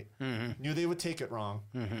soundbite, knew they would take it wrong.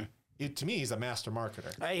 To me, he's a master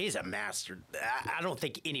marketer. He's a master. I don't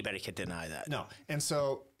think anybody could deny that. No. And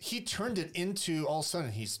so he turned it into, all of a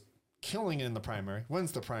sudden, he's killing it in the primary,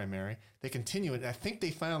 wins the primary. They continue it. And I think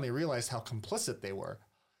they finally realized how complicit they were.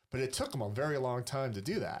 But it took them a very long time to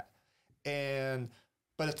do that.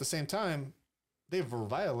 But at the same time, they were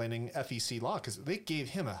violating FEC law because they gave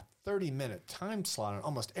him a 30-minute time slot on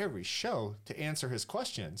almost every show to answer his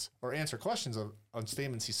questions or answer questions on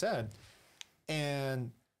statements he said.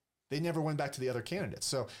 And they never went back to the other candidates.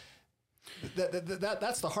 So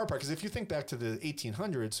that's the hard part. Because if you think back to the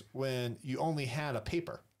 1800s when you only had a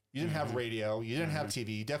paper, you didn't have radio, you didn't have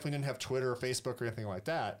TV, you definitely didn't have Twitter or Facebook or anything like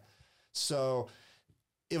that. So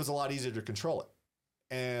it was a lot easier to control it.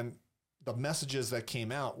 And the messages that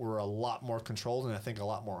came out were a lot more controlled and I think a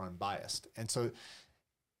lot more unbiased. And so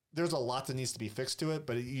there's a lot that needs to be fixed to it,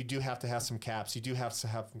 but you do have to have some caps. You do have to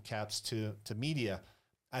have some caps to media.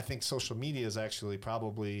 I think social media is actually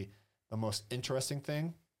probably the most interesting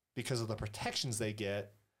thing because of the protections they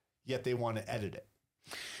get, yet they want to edit it.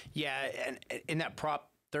 Yeah, and in that Prop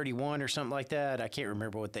 31 or something like that, I can't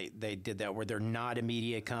remember what they did that, where they're not a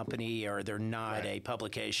media company or they're not a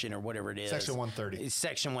publication or whatever it is. Section 130.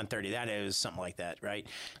 Section 130, that is something like that, right?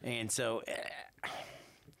 And so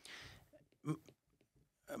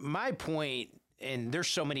my point, and there's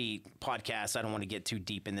so many podcasts, I don't want to get too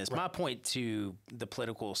deep in this. Right. My point to the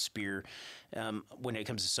political sphere when it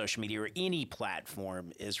comes to social media or any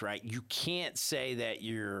platform is, right, you can't say that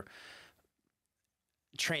you're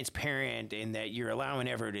transparent and that you're allowing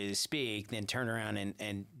everybody to speak, then turn around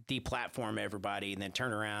and deplatform everybody and then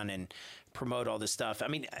turn around and promote all this stuff. I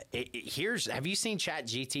mean, have you seen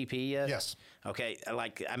ChatGPT yet? Yes. Okay.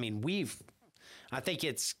 I think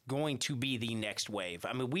it's going to be the next wave.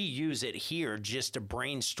 I mean, we use it here just to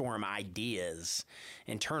brainstorm ideas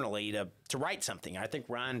internally to write something. I think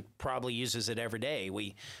Ryan probably uses it every day.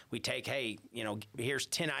 We take, hey, here's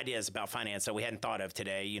 10 ideas about finance that we hadn't thought of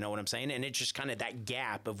today. You know what I'm saying? And it's just kind of that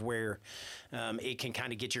gap of where it can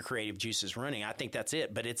kind of get your creative juices running. I think that's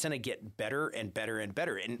it. But it's going to get better and better and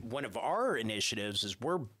better. And one of our initiatives is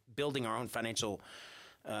we're building our own financial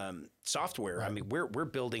software. Right. I mean, we're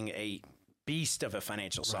building a beast of a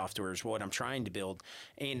financial software is what I'm trying to build.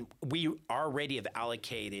 And we already have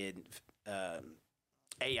allocated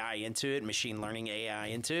AI into it, machine learning AI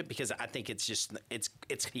into it, because I think it's just,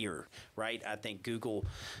 it's here, right? I think Google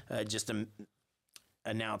just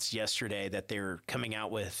announced yesterday that they're coming out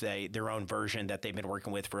with their own version that they've been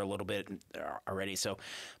working with for a little bit already. So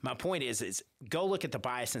my point is go look at the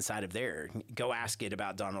bias inside of there. Go ask it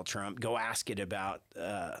about Donald Trump. Go ask it about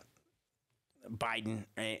Biden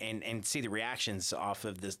and see the reactions off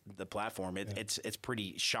of the platform. It's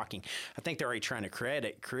pretty shocking. I think they're already trying to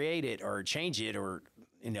create it or change it or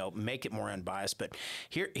make it more unbiased. But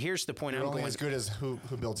here's the point. You're only as good as who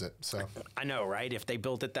builds it. So I know, right? If they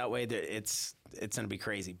built it that way, it's going to be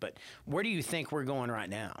crazy. But where do you think we're going right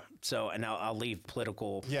now? So, and I'll leave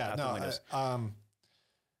political out the windows.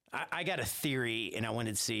 I got a theory, and I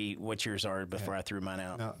wanted to see what yours are before I threw mine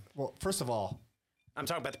out. No, well, first of all, I'm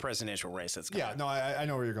talking about the presidential race. That's I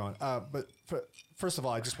know where you're going. But first of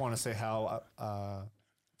all, I just want to say how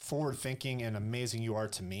forward-thinking and amazing you are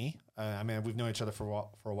to me. I mean, we've known each other for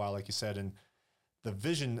a while, like you said, and the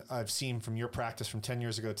vision I've seen from your practice from 10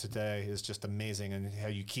 years ago today is just amazing, and how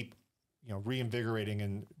you keep reinvigorating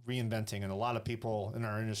and reinventing, and a lot of people in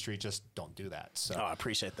our industry just don't do that. So I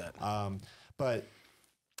appreciate that. But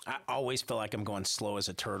I always feel like I'm going slow as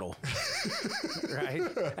a turtle, right?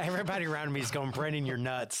 Everybody around me is going, Brendan, you're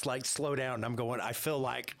nuts. Like, slow down. I'm going, I feel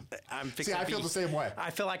like I'm fixing I feel the same way. I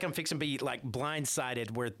feel like I'm fixing to be like blindsided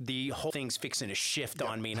where the whole thing's fixing to shift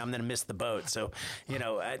on me and I'm going to miss the boat. So,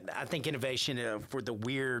 I think innovation for the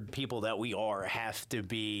weird people that we are have to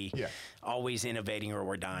be always innovating or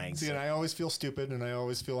we're dying. See, and I always feel stupid and I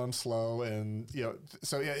always feel I'm slow. And,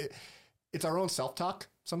 it's our own self-talk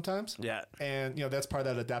sometimes. Yeah. And, that's part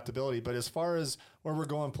of that adaptability. But as far as where we're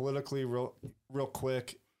going politically real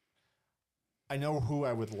quick, I know who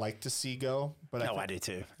I would like to see go. But I do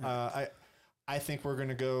too. I think we're going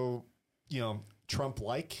to go,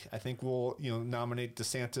 Trump-like. I think we'll, nominate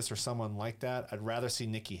DeSantis or someone like that. I'd rather see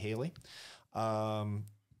Nikki Haley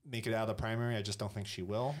make it out of the primary. I just don't think she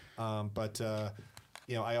will. But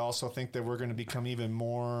I also think that we're going to become even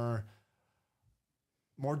more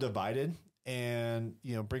divided. And,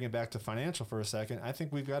 bring it back to financial for a second. I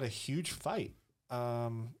think we've got a huge fight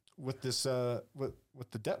with this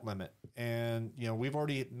with the debt limit. And, we've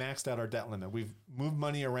already maxed out our debt limit. We've moved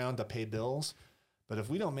money around to pay bills. But if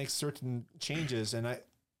we don't make certain changes, and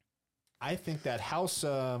I think that House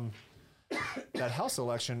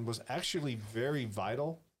election was actually very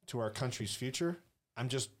vital to our country's future. I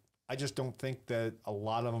just don't think that a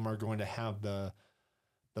lot of them are going to have the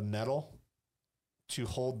mettle to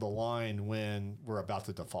hold the line when we're about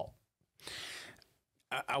to default.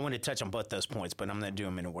 I want to touch on both those points, but I'm going to do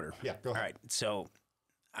them in order. Yeah, go ahead. All right. So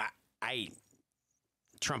I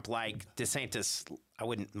Trump like DeSantis, I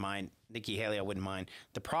wouldn't mind. Nikki Haley, I wouldn't mind.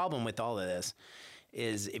 The problem with all of this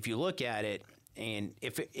is if you look at it, and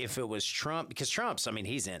if it was Trump, because Trump's,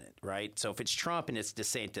 he's in it, right? So if it's Trump and it's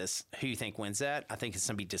DeSantis, who you think wins that? I think it's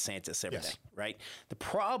going to be DeSantis every day, right? The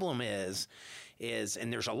problem is,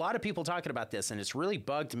 and there's a lot of people talking about this, and it's really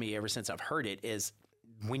bugged me ever since I've heard it, is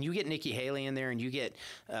when you get Nikki Haley in there and you get,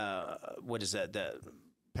 what is that?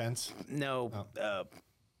 Pence? No,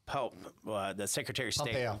 the Secretary of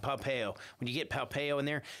State, Pompeo. When you get Pompeo in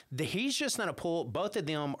there, he's just going to pull, both of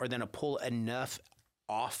them are going to pull enough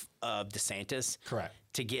off of DeSantis, correct,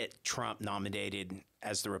 to get Trump nominated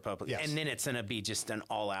as the Republican, and then it's going to be just an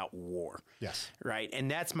all-out war, right?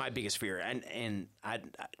 And that's my biggest fear. And I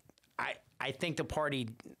think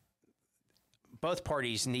both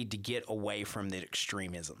parties need to get away from the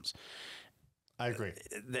extremisms. I agree.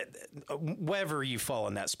 Wherever you fall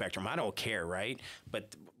in that spectrum, I don't care, right?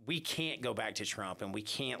 But we can't go back to Trump, and we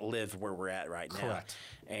can't live where we're at right now. Correct.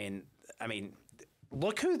 And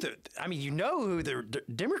look who who the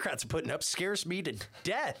Democrats are putting up scares me to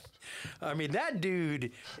death. That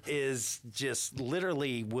dude is just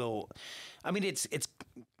literally it's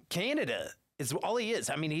Canada is all he is.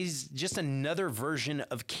 He's just another version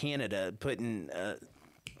of Canada putting,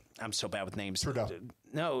 I'm so bad with names. Trudeau.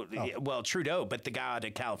 No, well, Trudeau, but the guy out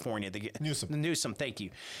of California. Newsom, thank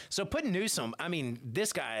you. So putting Newsom,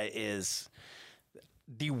 this guy is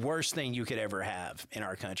the worst thing you could ever have in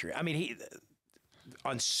our country.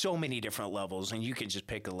 on so many different levels, and you can just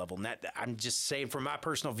pick a level. And that, I'm just saying, from my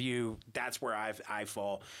personal view, that's where I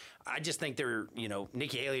fall. I just think they're,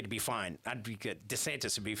 Nikki Haley to be fine. I'd be good.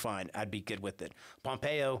 DeSantis would be fine. I'd be good with it.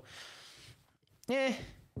 Pompeo,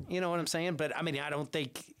 you know what I'm saying? But, I mean, I don't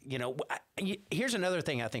think, here's another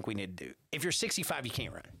thing I think we need to do. If you're 65, you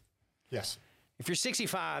can't run. Yes. If you're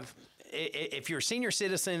 65, if you're a senior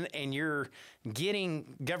citizen and you're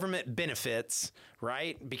getting government benefits,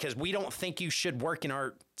 right, because we don't think you should work in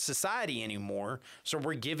our society anymore, so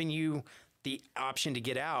we're giving you the option to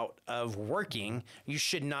get out of working, you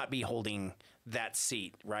should not be holding that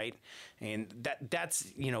seat, right? And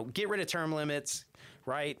that's, get rid of term limits,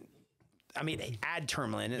 right? I mean, add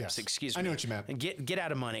term limits. Yes. Excuse me. I know what you meant. Get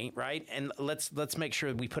out of money, right? And let's make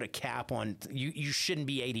sure we put a cap on. You shouldn't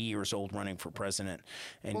be 80 years old running for president.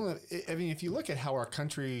 And well, I mean, if you look at how our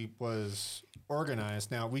country was organized,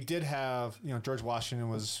 now we did have, George Washington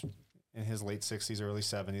was in his late 60s, early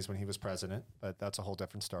 70s when he was president, but that's a whole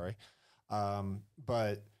different story.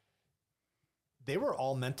 But they were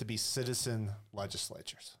all meant to be citizen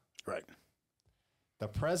legislatures, right? The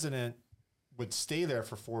president would stay there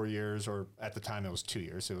for 4 years, or at the time it was 2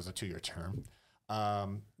 years. It was a 2-year term.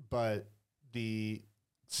 But the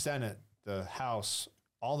Senate, the House,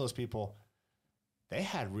 all those people, they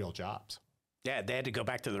had real jobs. Yeah, they had to go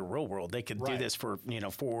back to the real world. They could do this for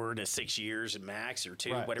 4 to 6 years max, or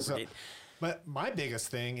 2, whatever. So, but my biggest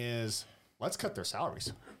thing is, let's cut their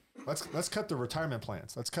salaries. Let's cut their retirement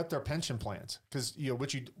plans. Let's cut their pension plans. Because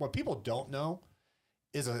what people don't know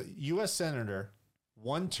is a U.S. senator,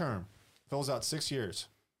 one term, fills out 6 years.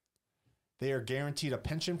 They are guaranteed a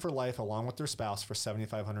pension for life along with their spouse for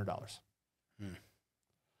 $7,500.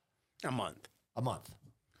 A month. A month.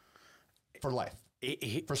 For life.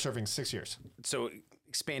 For serving 6 years. So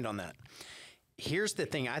expand on that. Here's the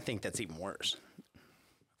thing I think that's even worse.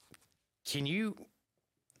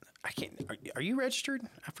 Are you registered?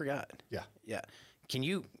 I forgot. Yeah. Yeah. Can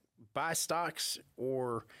you buy stocks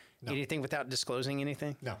or anything without disclosing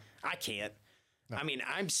anything? No. I can't. No. I mean,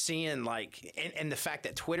 I'm seeing and the fact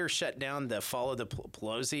that Twitter shut down the follow the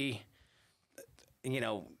Pelosi,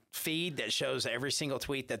 feed that shows every single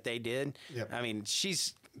tweet that they did. Yep. I mean,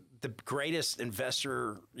 she's the greatest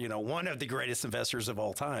investor, one of the greatest investors of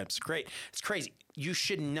all time. It's great. It's crazy. You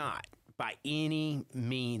should not, by any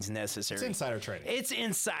means necessary. It's insider trading. It's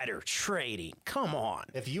insider trading. Come on.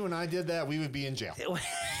 If you and I did that, we would be in jail.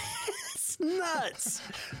 It's nuts.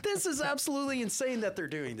 This is absolutely insane that they're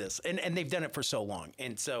doing this. And they've done it for so long.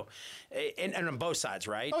 And so, and on both sides,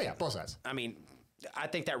 right? Oh, yeah, both sides. I mean, I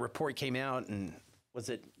think that report came out, and was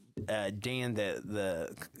it Dan,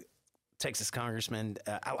 the Texas congressman?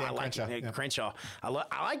 I like Crenshaw. Crenshaw. I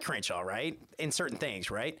like Crenshaw, right? In certain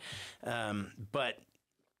things, right? But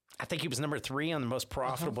I think he was number 3 on the most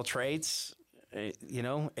profitable trades,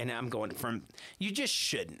 and I'm going you just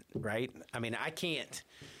shouldn't, right? I mean, I can't.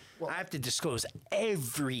 I have to disclose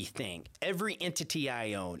everything, every entity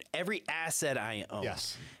I own, every asset I own.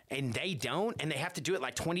 Yes. And they don't, and they have to do it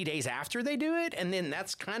like 20 days after they do it, and then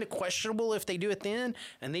that's kind of questionable if they do it then.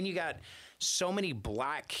 And then you got so many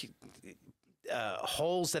black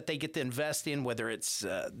holes that they get to invest in, whether it's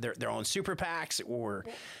their own super PACs or...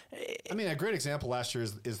 I mean, a great example last year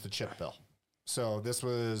is the chip bill. So this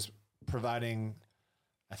was providing,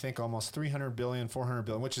 I think, almost $300 billion, $400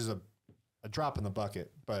 billion, which is a drop in the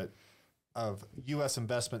bucket, but of U.S.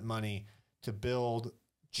 investment money to build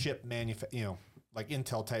chip like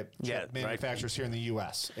Intel type chip manufacturers here in the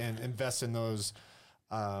U.S. and invest in those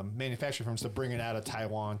manufacturing firms to bring it out of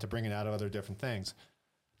Taiwan, to bring it out of other different things.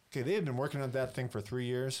 Okay, they had been working on that thing for 3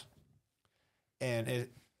 years, and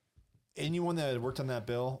anyone that had worked on that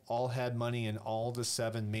bill all had money in all the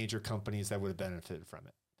 7 major companies that would have benefited from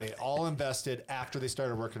it. They all invested after they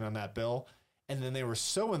started working on that bill. And then they were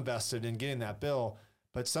so invested in getting that bill,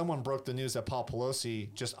 but someone broke the news that Paul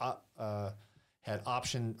Pelosi just had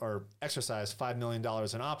option or exercised $5 million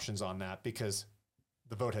in options on that because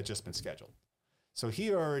the vote had just been scheduled. So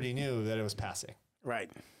he already knew that it was passing. Right.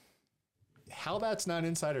 How that's not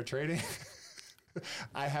insider trading,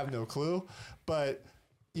 I have no clue. But,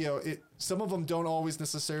 some of them don't always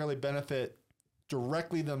necessarily benefit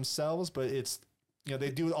directly themselves, but it's,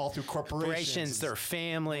 they do it all through corporations. Their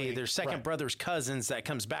family, their second brother's cousins, that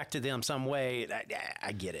comes back to them some way.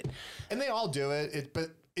 I get it. And they all do it,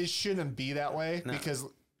 but it shouldn't be that way because,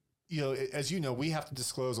 as you know, we have to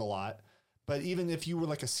disclose a lot. But even if you were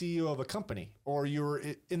like a CEO of a company or you were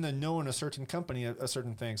in the know in a certain company,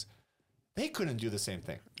 certain things, they couldn't do the same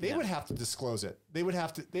thing. They would have to disclose it. They would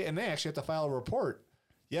have to, and they actually have to file a report.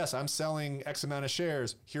 Yes, I'm selling X amount of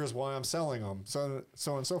shares. Here's why I'm selling them. So and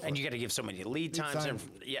so forth. And you got to give so many lead times.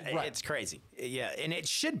 It's crazy. Yeah, and it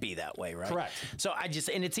should be that way, right? Correct. So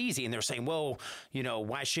and it's easy, and they're saying, well,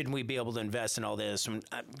 why shouldn't we be able to invest in all this?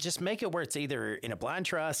 Just make it where it's either in a blind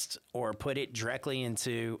trust or put it directly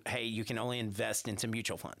into, hey, you can only invest into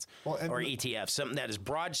mutual funds or ETFs, something that is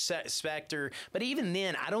broad sector. But even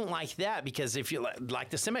then, I don't like that, because if you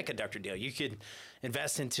like the semiconductor deal, you could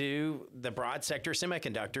invest into the broad sector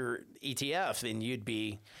semiconductor ETF, and you'd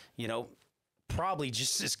be, probably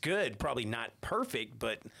just as good, probably not perfect,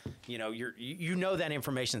 but that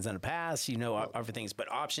information's in the past, everything's, but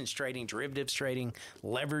options trading, derivatives trading,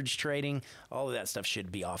 leverage trading, all of that stuff should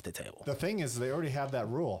be off the table. The thing is, they already have that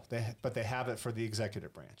rule, but they have it for the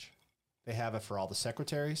executive branch. They have it for all the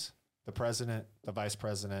secretaries, the president, the vice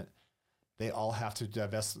president. They all have to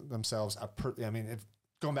divest themselves.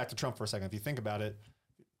 Going back to Trump for a second, if you think about it,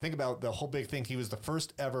 think about the whole big thing. He was the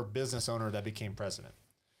first ever business owner that became president.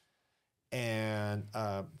 And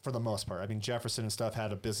for the most part, Jefferson and stuff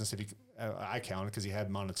had a business that I counted because he had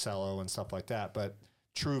Monticello and stuff like that. But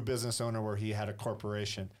true business owner where he had a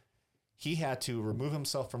corporation, he had to remove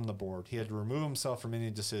himself from the board. He had to remove himself from any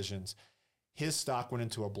decisions. His stock went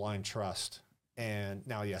into a blind trust. And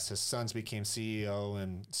now, yes, his sons became CEO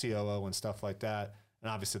and COO and stuff like that. And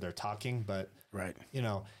obviously they're talking, but, right.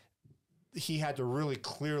 He had to really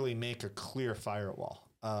clearly make a clear firewall.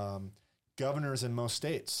 Governors in most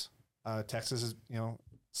states, Texas is,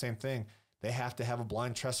 same thing. They have to have a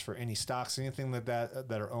blind trust for any stocks, anything that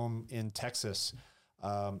are owned in Texas,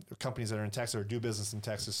 companies that are in Texas or do business in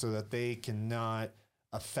Texas, so that they cannot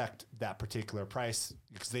affect that particular price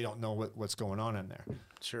because they don't know what's going on in there.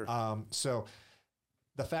 Sure. So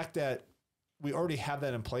the fact that we already have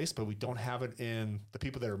that in place, but we don't have it in the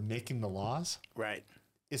people that are making the laws. Right.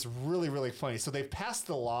 It's really, really funny. So they've passed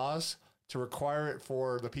the laws to require it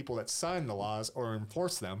for the people that sign the laws or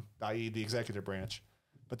enforce them, i.e. the executive branch.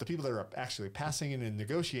 But the people that are actually passing it and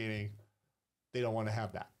negotiating, they don't want to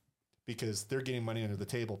have that because they're getting money under the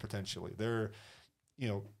table potentially. They're,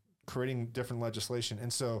 creating different legislation.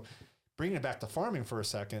 And so bringing it back to farming for a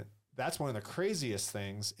second, that's one of the craziest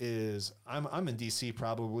things is I'm in DC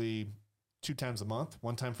probably 2 times a month,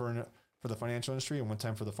 one time for the financial industry and one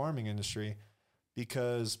time for the farming industry,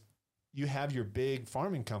 because you have your big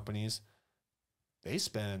farming companies. They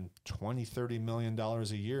spend $20-30 million a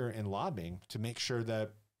year in lobbying to make sure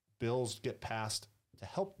that bills get passed to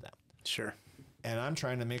help them. Sure. And I'm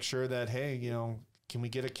trying to make sure that, hey, can we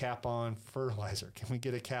get a cap on fertilizer? Can we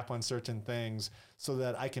get a cap on certain things so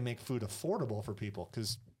that I can make food affordable for people?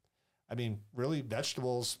 Because, really,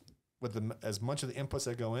 vegetables, with as much of the inputs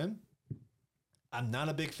that go in, I'm not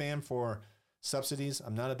a big fan for subsidies.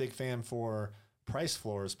 I'm not a big fan for price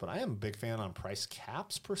floors, but I am a big fan on price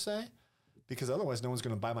caps per se. Because otherwise, no one's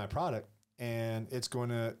going to buy my product, and it's going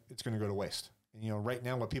to go to waste. And, right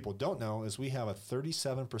now, what people don't know is we have a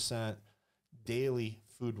 37% daily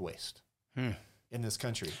food waste in this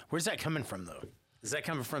country. Where's that coming from, though? Is that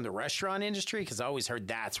coming from the restaurant industry? Because I always heard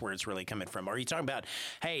that's where it's really coming from. Or are you talking about,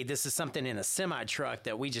 hey, this is something in a semi truck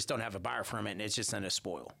that we just don't have a buyer from it, and it's just going to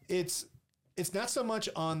spoil? It's not so much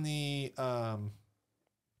on the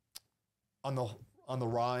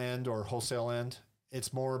raw end or wholesale end.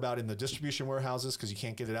 It's more about in the distribution warehouses because you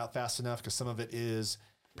can't get it out fast enough because some of it is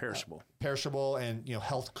perishable and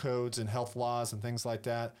health codes and health laws and things like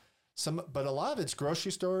that. But a lot of it's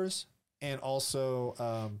grocery stores and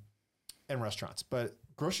also and restaurants. But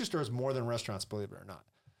grocery stores more than restaurants, believe it or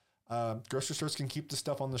not. Grocery stores can keep the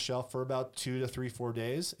stuff on the shelf for about 2 to 3, 4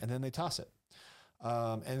 days and then they toss it.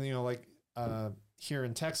 Here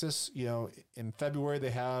in Texas, in February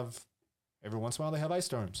they have. Every once in a while, they have ice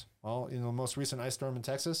storms. Well, the most recent ice storm in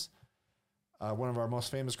Texas, one of our most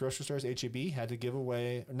famous grocery stores, H-E-B, had to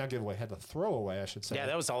throw away, I should say. Yeah,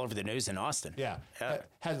 that was all over the news in Austin. Yeah.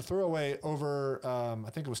 Had to throw away over, I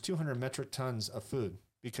think it was 200 metric tons of food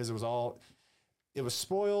because it was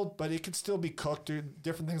spoiled, but it could still be cooked or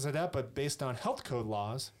different things like that. But based on health code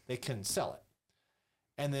laws, they couldn't sell it.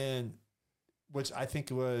 And then, which I think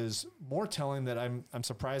was more telling that I'm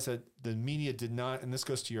surprised that the media did not, and this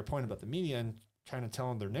goes to your point about the media and kind of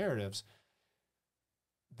telling their narratives,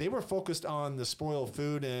 they were focused on the spoiled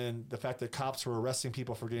food and the fact that cops were arresting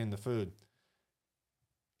people for getting the food.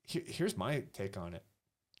 Here's my take on it.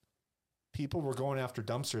 People were going after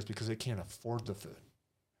dumpsters because they can't afford the food.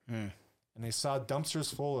 And they saw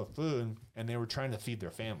dumpsters full of food and they were trying to feed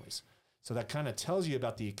their families. So that kind of tells you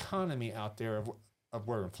about the economy out there of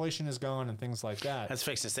where inflation is going and things like that. That's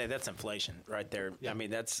fixed to say that's inflation right there. Yeah.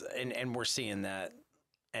 That's, and we're seeing that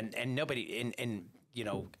and nobody,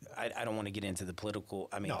 I don't want to get into the political,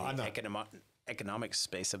 economic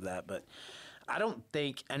space of that, but I don't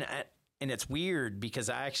think, and it's weird because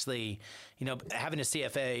I actually, having a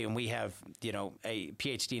CFA and we have, a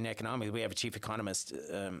PhD in economics, we have a chief economist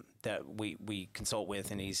that we consult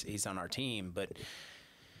with, and he's on our team, but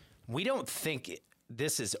we don't think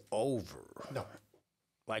this is over. No.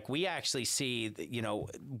 Like, we actually see,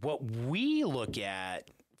 what we look at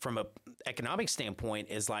from an economic standpoint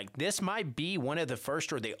is like, this might be one of the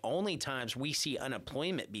first or the only times we see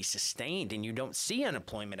unemployment be sustained, and you don't see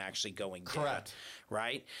unemployment actually going down. Correct.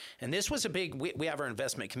 Right? And this was a big, we have our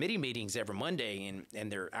investment committee meetings every Monday,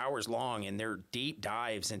 and they're hours long, and they're deep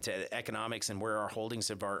dives into economics and where our holdings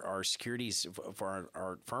of our securities for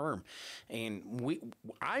our firm. And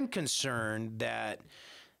I'm concerned that,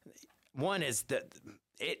 one is that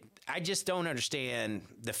I just don't understand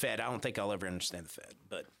the Fed. I don't think I'll ever understand the Fed,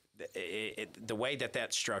 but the way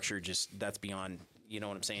that's structured, that's beyond, you know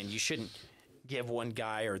what I'm saying? You shouldn't give one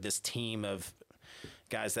guy or this team of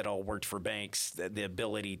guys that all worked for banks the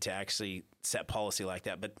ability to actually set policy like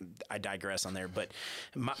that. But I digress on there. But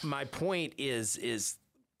my point is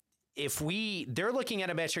if they're looking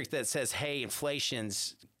at a metric that says, hey,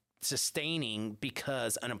 inflation's sustaining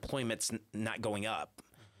because unemployment's not going up.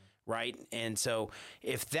 Right. And so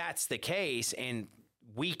if that's the case and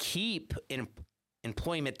we keep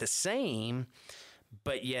employment the same,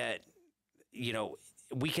 but yet,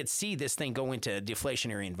 we could see this thing go into a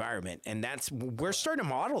deflationary environment. And we're starting to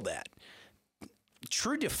model that.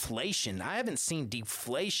 True deflation. I haven't seen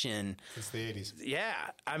deflation since the 80s. Yeah.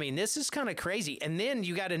 I mean, this is kind of crazy. And then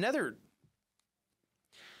you got another.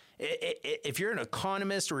 If you're an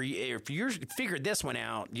economist or if you figured this one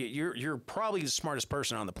out, you're probably the smartest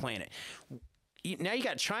person on the planet. Now you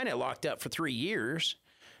got China locked up for 3 years.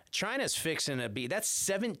 China's fixing to be, that's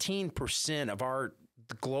 17% of our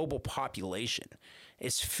global population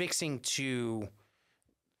is fixing to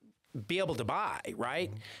be able to buy,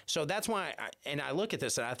 right? Mm-hmm. So that's why, I look at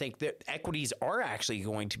this and I think that equities are actually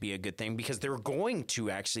going to be a good thing because they're going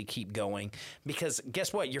to actually keep going because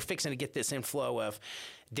guess what? You're fixing to get this inflow of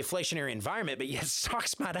deflationary environment, but yet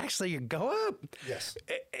stocks might actually go up. Yes.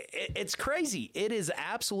 It's crazy. It is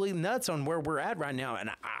absolutely nuts on where we're at right now. And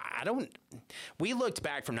we looked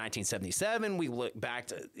back from 1977. We looked back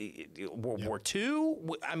to World War II.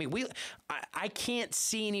 I mean, I can't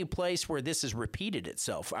see any place where this has repeated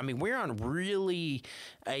itself. I mean, we're on really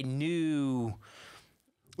a new...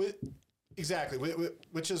 Exactly,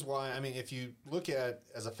 which is why, I mean, if you look at,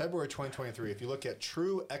 as of February 2023, if you look at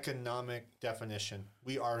true economic definition,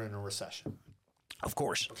 we are in a recession. Of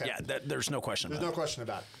course. Okay. Yeah, there's no question about it. There's no question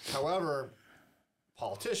about it. However,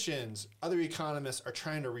 politicians, other economists are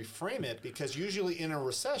trying to reframe it because usually in a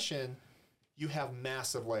recession, you have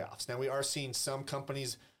massive layoffs. Now, we are seeing some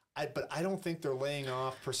companies, but I don't think they're laying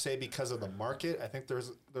off per se because of the market. I think they're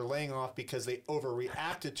laying off because they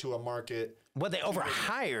overreacted to a market. Well, they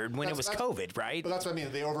overhired when it was COVID, right? But that's what I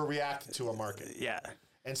mean. They overreacted to a market. Yeah.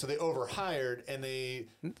 And so they overhired, and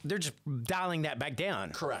they're just dialing that back down.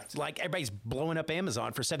 Correct. Like everybody's blowing up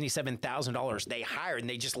Amazon for $77,000. They hired and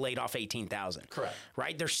they just laid off 18,000. Correct.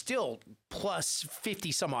 Right? They're still plus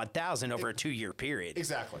 50 some odd thousand over a 2-year period.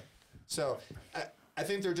 Exactly. So I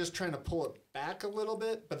think they're just trying to pull it back a little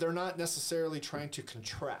bit, but they're not necessarily trying to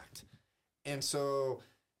contract. And so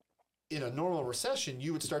in a normal recession,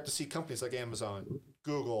 you would start to see companies like Amazon,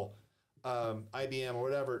 Google, IBM, or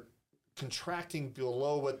whatever, contracting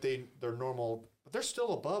below what their normal, but they're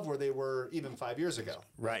still above where they were even 5 years ago.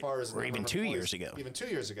 Right. As far as or even 2 years ago. Even 2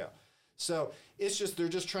 years ago. So it's just, they're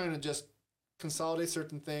just trying to just consolidate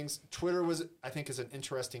certain things. Twitter I think is an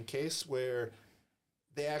interesting case where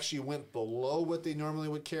they actually went below what they normally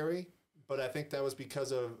would carry, but I think that was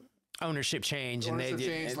because of ownership change,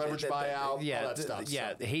 leverage buyout, all that stuff.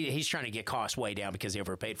 Yeah, so he's trying to get costs way down because he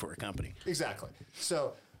overpaid for a company. Exactly.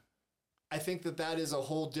 So I think that is a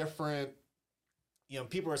whole different,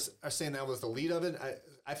 people are saying that was the lead of it.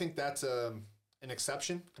 I think that's an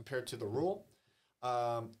exception compared to the rule.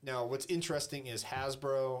 Now, what's interesting is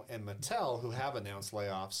Hasbro and Mattel, who have announced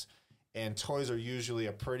layoffs, and toys are usually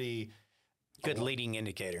a pretty good leading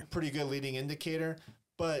indicator. Pretty good leading indicator.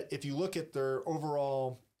 But if you look at their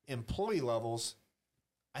overall employee levels,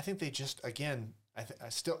 I think they just, again, I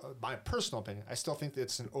still, my personal opinion, I still think that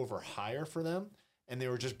it's an overhire for them, and they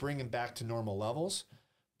were just bringing back to normal levels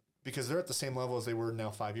because they're at the same level as they were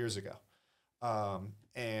now 5 years ago.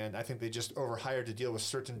 And I think they just overhired to deal with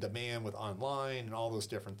certain demand with online and all those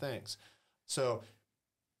different things. So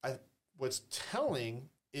what's telling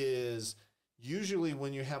is usually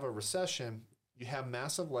when you have a recession, you have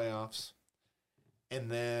massive layoffs, and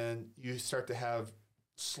then you start to have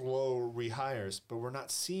slow rehires, but we're not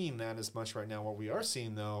seeing that as much right now. What we are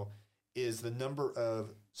seeing, though, is the number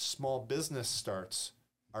of small business starts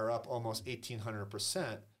are up almost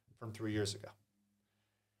 1,800% from 3 years ago.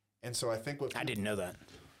 And so I think I didn't know that.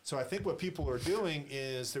 So I think what people are doing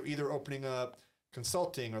is they're either opening up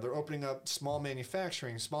consulting or they're opening up small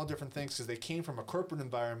manufacturing, small different things because they came from a corporate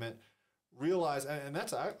environment, realize, and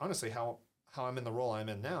that's honestly how I'm in the role I'm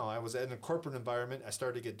in now. I was in a corporate environment. I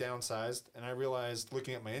started to get downsized, and I realized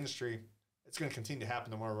looking at my industry, it's going to continue to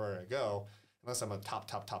happen no matter where I go, unless I'm a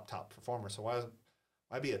top performer. So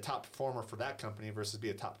why be a top performer for that company versus be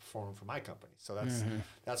a top performer for my company? So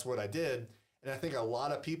that's what I did. And I think a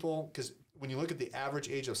lot of people, because when you look at the average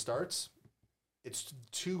age of starts, it's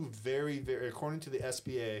two very, very, according to the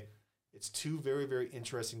SBA, it's two very, very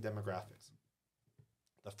interesting demographics.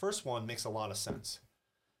 The first one makes a lot of sense.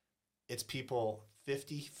 It's people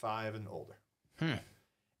 55 and older.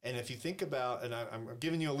 And if you think about, and I'm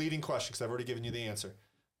giving you a leading question because I've already given you the answer,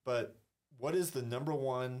 but what is the number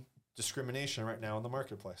one discrimination right now in the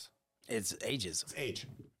marketplace? It's ages. It's age.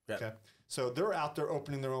 Yep. Okay. So they're out there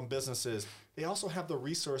opening their own businesses. They also have the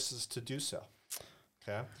resources to do so.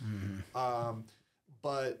 Okay.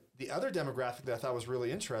 But the other demographic that I thought was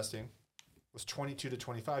really interesting was 22 to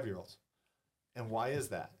 25-year-olds. And why is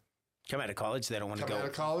that? Come out of college, they don't want to go out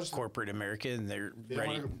of college, corporate America, and they're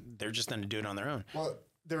ready. They're just going to do it on their own. Well,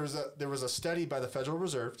 there was a study by the Federal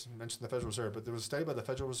Reserve. I mentioned the Federal Reserve, but there was a study by the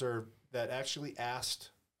Federal Reserve that actually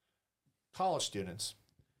asked college students,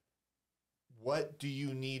 what do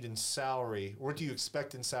you need in salary? What do you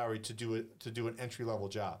expect in salary to do an entry level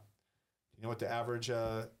job? You know what the average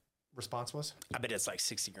response was? I bet it's like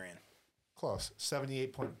 $60,000. Close,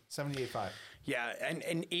 78.5. Yeah,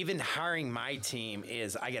 and even hiring my team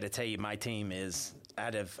is, I got to tell you, my team is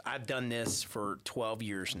I've done this for 12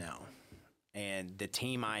 years now, and the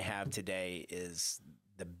team I have today is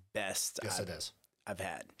the best. Yes, it is. I've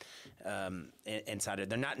had inside of.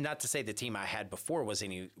 They're not to say the team I had before was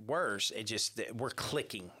any worse. It just we're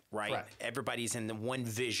clicking, right? Correct. Everybody's in the one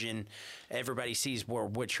vision. Everybody sees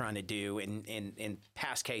what we're trying to do. And in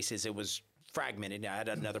past cases, it was fragmented. I had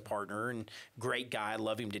another partner and great guy,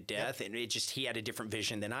 love him to death, and he had a different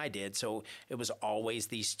vision than I did. So it was always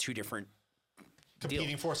these two different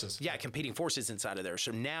competing forces. Yeah, competing forces inside of there.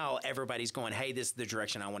 So now everybody's going, hey, this is the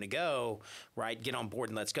direction I want to go, right? Get on board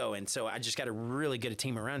and let's go. And so I just got a really good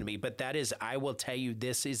team around me. But that is, I will tell you,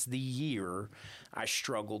 this is the year I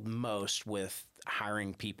struggled most with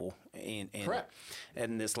hiring people. Correct.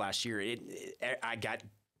 And this last year, I got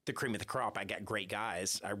the cream of the crop. I got great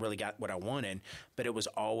guys. I really got what I wanted. But it was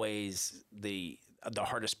always the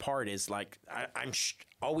hardest part is like I'm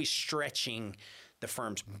always stretching the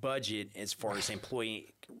firm's budget as far as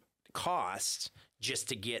employee costs just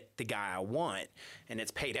to get the guy I want. And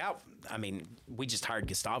it's paid out. I mean, we just hired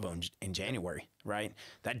Gustavo in January, right?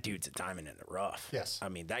 That dude's a diamond in the rough. Yes. I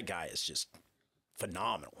mean, that guy is just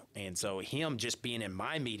phenomenal. And so him just being in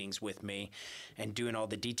my meetings with me and doing all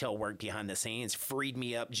the detail work behind the scenes freed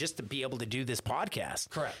me up just to be able to do this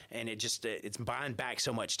podcast. Correct. And it just, it's buying back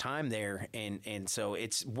so much time there. And so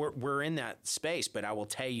we're in that space, but I will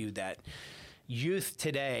tell you that youth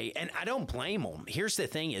today, and I don't blame them. Here's the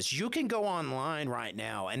thing is you can go online right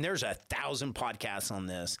now and there's 1,000 podcasts on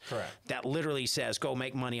this. Correct. That literally says, go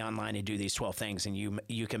make money online and do these 12 things. And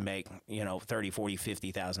you can make, $30,000,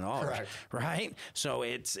 $40,000, $50,000. Correct. Right. So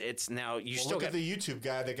it's now you still look got at the YouTube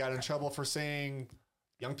guy that got in trouble for saying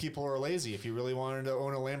young people are lazy. If you really wanted to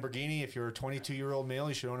own a Lamborghini, if you're a 22-year-old male,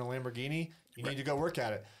 you should own a Lamborghini. You need to go work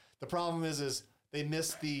at it. The problem is they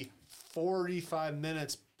missed the 45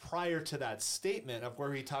 minutes prior to that statement of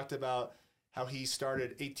where he talked about how he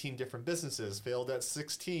started 18 different businesses, failed at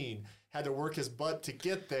 16, had to work his butt to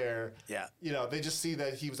get there. Yeah. They just see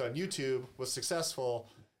that he was on YouTube, was successful.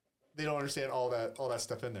 They don't understand all that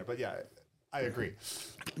stuff in there. But yeah, I agree.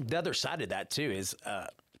 The other side of that too is,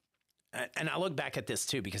 and I look back at this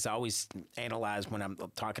too, because I always analyze when I'm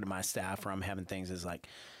talking to my staff or I'm having things is like,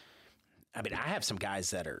 I mean, I have some guys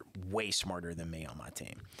that are way smarter than me on my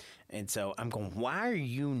team. And so I'm going, why are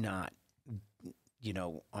you not,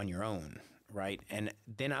 on your own, right? And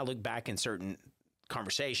then I look back in certain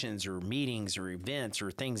conversations or meetings or events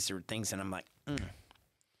or things, and I'm like,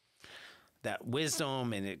 that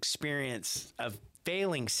wisdom and experience of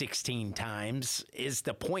failing 16 times is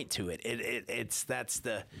the point to it.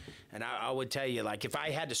 And I would tell you, like, if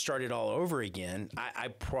I had to start it all over again, I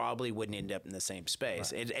probably wouldn't end up in the same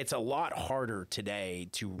space. Right. It's a lot harder today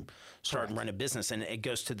to start and run a business. And it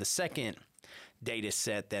goes to the second data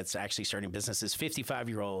set that's actually starting businesses,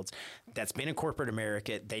 55-year-olds that's been in corporate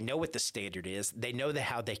America. They know what the standard is. They know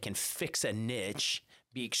how they can fix a niche,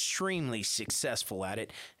 be extremely successful at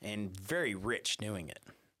it, and very rich doing it.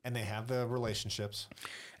 and they have the relationships,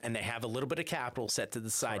 and they have a little bit of capital set to the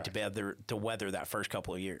side to weather that first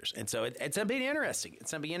couple of years. And so it's going to be interesting.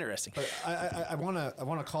 It's going to be interesting. But I want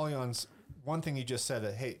to call you on one thing you just said,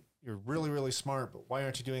 that, hey, you're really, really smart, but why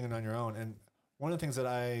aren't you doing it on your own? And one of the things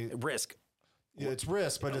that risk. Yeah, it's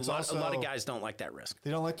risk, but it's also... A lot of guys don't like that risk. They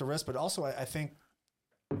don't like the risk, but also I think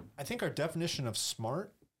our definition of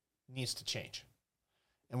smart needs to change.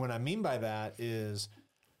 And what I mean by that is,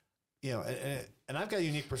 and I've got a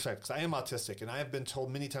unique perspective because I am autistic, and I have been told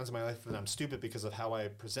many times in my life that I'm stupid because of how I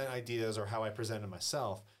present ideas or how I presented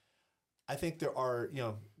myself. I think there are,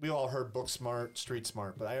 we all heard book smart, street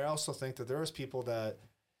smart, but I also think that there is people that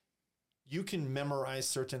you can memorize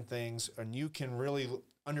certain things and you can really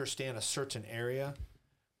understand a certain area,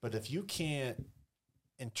 but if you can't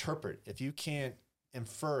interpret, if you can't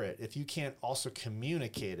infer it, if you can't also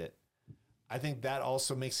communicate it, I think that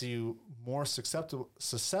also makes you more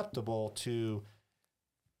susceptible to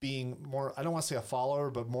being more, I don't want to say a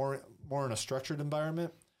follower, but more in a structured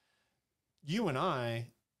environment. You and I,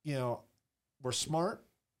 we're smart,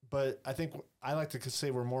 but I think I like to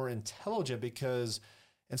say we're more intelligent because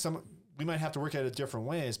we might have to work at it different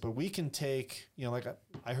ways, but we can take, like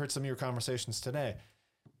I heard some of your conversations today.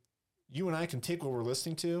 You and I can take what we're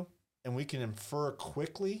listening to and we can infer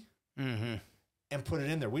quickly and put it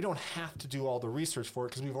in there. We don't have to do all the research for it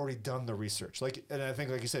because we've already done the research. And I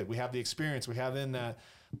think, like you said, we have the experience, we have in that,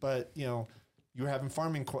 but you're having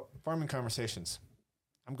farming conversations.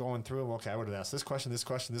 I'm going through, okay, I would have asked this question,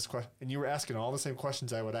 and you were asking all the same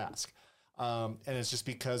questions I would ask. And it's just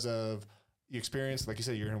because of the experience, like you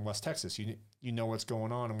said, you're in West Texas, you know what's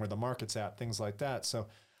going on and where the market's at, things like that. So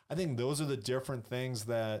I think those are the different things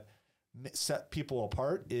that set people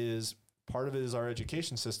apart. Is part of it is our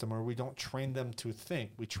education system, where we don't train them to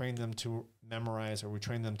think, we train them to memorize, or we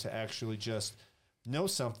train them to actually just know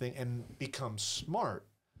something and become smart,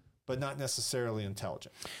 but not necessarily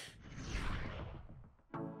intelligent.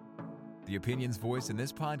 The opinions voiced in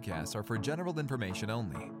this podcast are for general information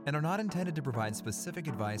only and are not intended to provide specific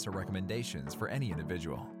advice or recommendations for any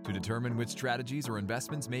individual. To determine which strategies or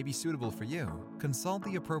investments may be suitable for you, consult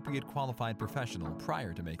the appropriate qualified professional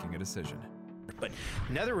prior to making a decision. But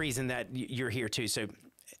another reason that you're here too, so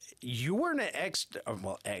you were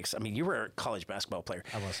you were a college basketball player.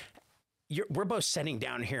 I was. We're both sitting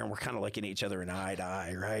down here and we're kind of looking at each other in eye to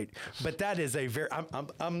eye, right? But that is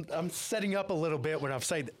I'm setting up a little bit when I'm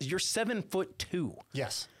saying you're 7'2".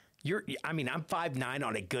 Yes. I'm 5'9"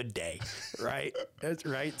 on a good day, right? That's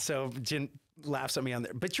right. So Jen laughs at me on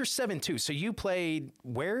there, but you're 7'2". So you played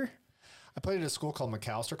where? I played at a school called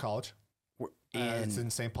McAllister College. It's in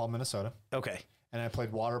St. Paul, Minnesota. Okay. And I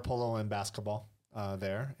played water polo and basketball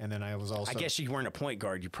there. And then I was also... I guess you weren't a point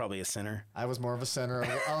guard. You're probably a center. I was more of a center.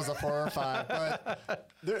 I was a 4 or 5. But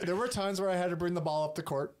there were times where I had to bring the ball up the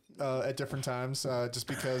court at different times just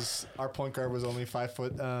because our point guard was only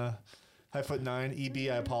 5'9". EB,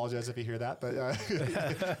 I apologize if you hear that. But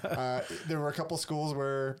there were a couple schools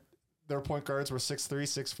where their point guards were 6'3",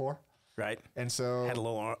 6'4". Right. And so... Had a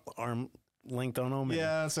little arm length on them.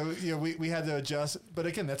 Yeah, so we had to adjust, but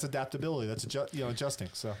again, that's adaptability. That's adjusting.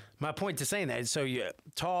 So my point to saying that, so you're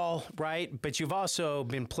tall, right? But you've also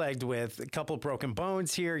been plagued with a couple of broken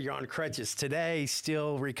bones here. You're on crutches today,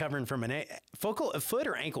 still recovering from a foot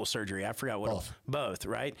or ankle surgery. I forgot what. Both,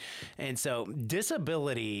 right? And so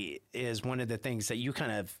disability is one of the things that you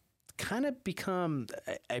kind of become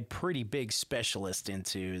a pretty big specialist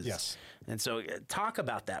into. Yes. And so talk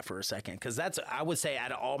about that for a second, because that's, I would say,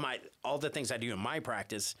 out of all the things I do in my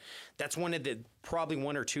practice, that's probably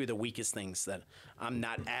one or two of the weakest things that I'm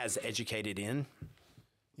not as educated in.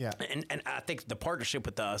 Yeah. And I think the partnership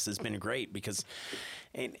with us has been great, because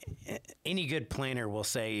any good planner will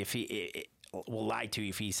say will lie to you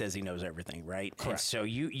if he says he knows everything, right? Correct. And so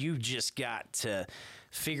you just got to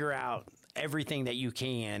figure out everything that you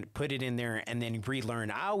can, put it in there, and then relearn.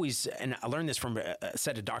 I learned this from a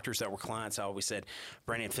set of doctors that were clients. I always said,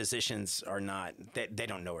 Brandon, physicians are not, they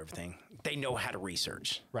don't know everything. They know how to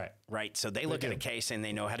research. Right. Right. So they look at a case and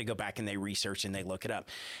they know how to go back and they research and they look it up.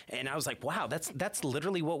 And I was like, wow, that's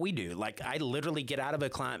literally what we do. Like, I literally get out of a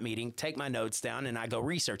client meeting, take my notes down, and I go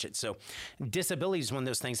research it. So disability is one of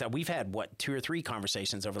those things that we've had, 2 or 3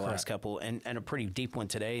 conversations over the last couple, and a pretty deep one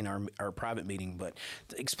today in our private meeting. But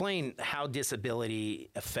explain how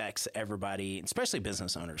disability affects everybody, especially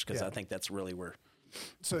business owners, because I think that's really where.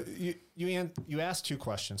 So you asked 2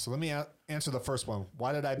 questions. So let me answer the first one.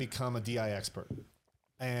 Why did I become a DI expert?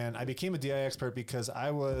 And I became a DI expert because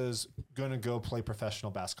I was going to go play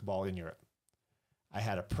professional basketball in Europe. I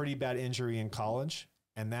had a pretty bad injury in college,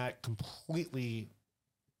 and that completely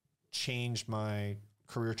changed my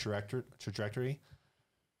career trajectory.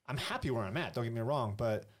 I'm happy where I'm at. Don't get me wrong,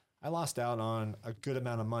 but I lost out on a good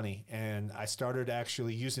amount of money, and I started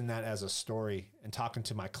actually using that as a story and talking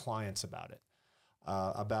to my clients about it,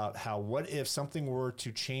 about how, what if something were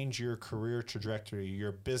to change your career trajectory,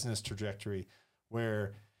 your business trajectory,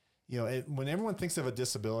 where, when everyone thinks of a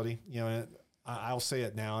disability, I'll say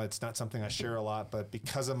it now, it's not something I share a lot, but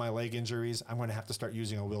because of my leg injuries, I'm going to have to start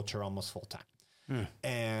using a wheelchair almost full time.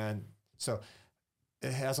 And so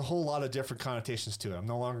it has a whole lot of different connotations to it. I'm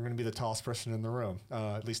no longer going to be the tallest person in the room,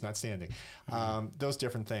 at least not standing. Those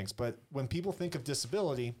different things. But when people think of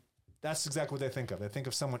disability, that's exactly what they think of. They think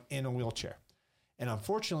of someone in a wheelchair. And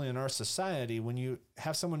unfortunately, in our society, when you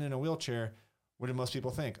have someone in a wheelchair, what do most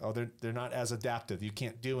people think? Oh, they're not as adaptive. You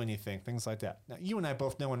can't do anything, things like that. Now, you and I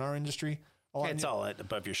both know in our industry, all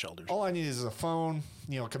above your shoulders. All I need is a phone,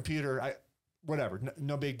 a computer, whatever,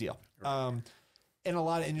 no big deal. Right. And a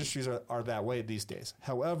lot of industries are that way these days.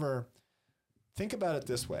 However, think about it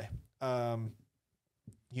this way.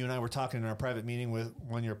 You and I were talking in our private meeting with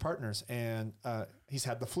one of your partners, and he's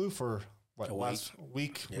had the flu for last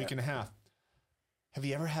week and a half. Have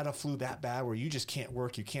you ever had a flu that bad where you just can't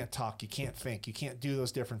work, you can't talk, you can't think, you can't do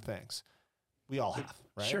those different things? We all have,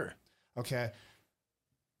 right? Sure. Okay.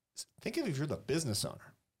 Think of if you're the business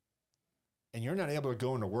owner and you're not able to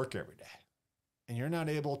go into work every day, and you're not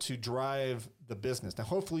able to drive the business. Now,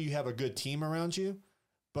 hopefully you have a good team around you,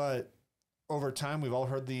 but over time, we've all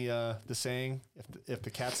heard the saying, if the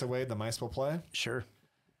cat's away, the mice will play. Sure.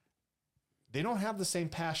 They don't have the same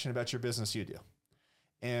passion about your business you do.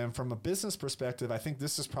 And from a business perspective, I think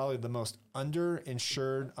this is probably the most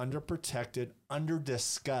underinsured, underprotected,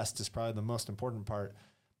 underdiscussed is probably the most important part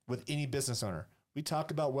with any business owner. We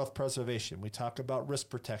talk about wealth preservation. We talk about risk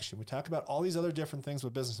protection. We talk about all these other different things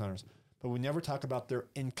with business owners, but we never talk about their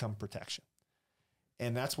income protection.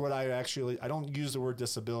 And that's what I don't use the word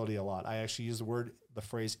disability a lot. I actually use the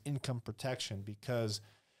phrase income protection, because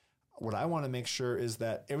what I want to make sure is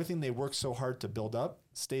that everything they work so hard to build up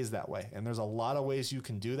stays that way. And there's a lot of ways you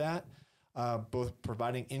can do that, both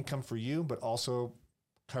providing income for you, but also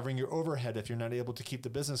covering your overhead if you're not able to keep the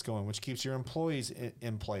business going, which keeps your employees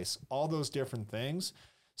in place, all those different things.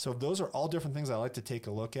 So those are all different things I like to take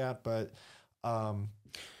a look at. But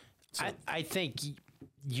I think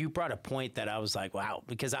you brought a point that I was like, wow,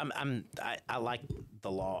 because I like the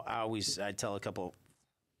law. I tell a couple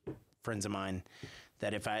friends of mine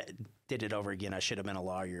that if I did it over again, I should have been a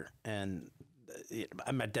lawyer. And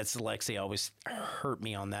my dyslexia always hurt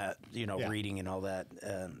me on that, reading and all that,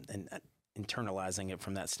 and internalizing it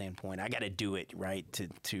from that standpoint. I got to do it, right,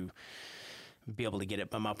 to be able to get it.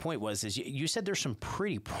 But my point is you said there's some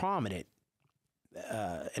pretty prominent,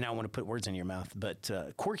 and I don't want to put words in your mouth, but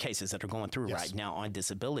court cases that are going through right now on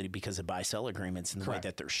disability because of buy-sell agreements and the way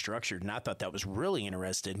that they're structured. And I thought that was really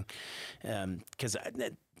interesting, because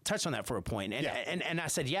touched on that for a point. And I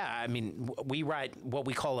said, I mean, we write what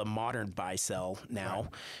we call a modern buy-sell now.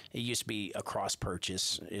 Right. It used to be a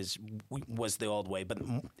cross-purchase was the old way, but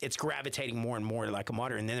it's gravitating more and more like a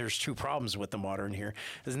modern. And then there's two problems with the modern here.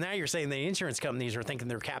 Because now you're saying the insurance companies are thinking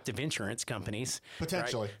they're captive insurance companies.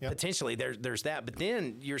 Potentially. Right? Yep. Potentially, there's that. But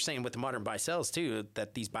then you're saying with the modern buy-sells, too,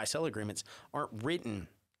 that these buy-sell agreements aren't written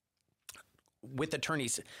with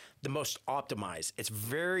attorneys the most optimized. It's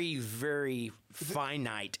very, very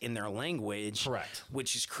finite in their language. Correct.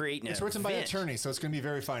 Which is creating it's written by attorneys, so it's going to be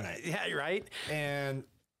very finite. Yeah, right. And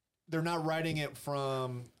they're not writing it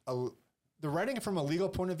from a legal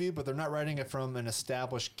point of view, but they're not writing it from an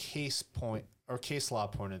established case point or case law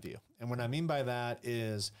point of view. And what I mean by that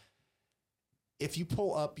is, if you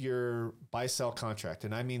pull up your buy-sell contract,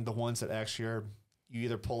 and I mean the ones that actually are, you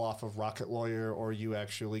either pull off of Rocket Lawyer or you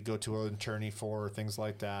actually go to an attorney for things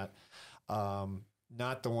like that.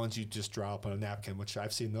 Not the ones you just draw up on a napkin, which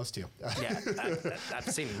I've seen those too. Yeah, I've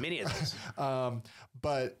seen many of those.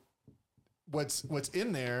 But what's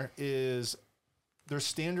in there is there's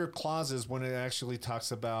standard clauses when it actually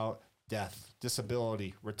talks about death,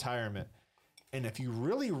 disability, retirement. And if you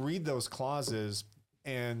really read those clauses,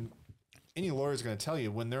 and any lawyer is going to tell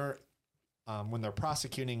you when they're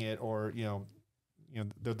prosecuting it, or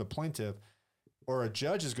they're the plaintiff, or a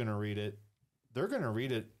judge is going to read it, they're going to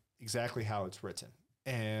read it exactly how it's written.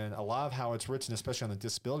 And a lot of how it's written, especially on the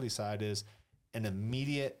disability side, is an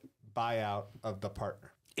immediate buyout of the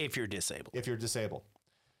partner. If you're disabled.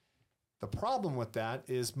 The problem with that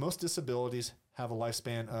is most disabilities have a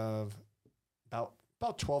lifespan of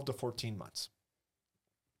about 12 to 14 months.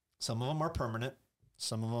 Some of them are permanent.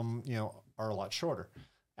 Some of them, are a lot shorter.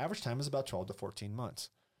 Average time is about 12 to 14 months.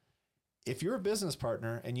 If you're a business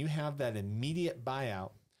partner and you have that immediate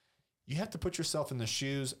buyout, you have to put yourself in the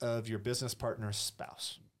shoes of your business partner's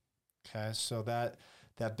spouse. Okay, so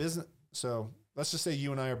that business. So let's just say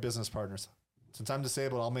you and I are business partners. Since I'm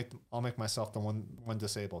disabled, I'll make myself the one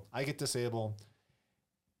disabled. I get disabled.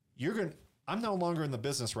 I'm no longer in the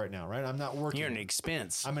business right now, right? I'm not working. You're an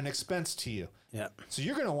expense. I'm an expense to you. Yeah. So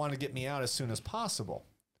you're going to want to get me out as soon as possible.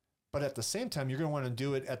 But at the same time, you're going to want to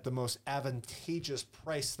do it at the most advantageous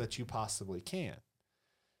price that you possibly can.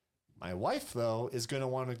 My wife, though, is going to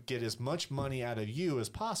want to get as much money out of you as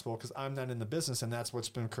possible because I'm not in the business, and that's what's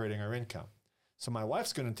been creating our income. So my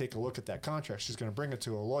wife's going to take a look at that contract. She's going to bring it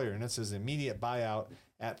to a lawyer, and it says immediate buyout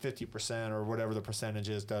at 50% or whatever the percentage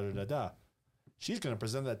is, da-da-da-da. She's going to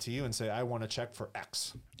present that to you and say, I want a check for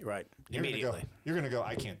X. Right. Immediately. You're going to go,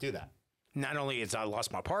 I can't do that. Not only is I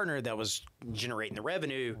lost my partner that was generating the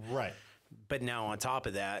revenue. Right. But now on top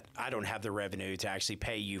of that, I don't have the revenue to actually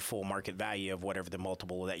pay you full market value of whatever the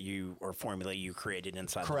multiple that you or formula you created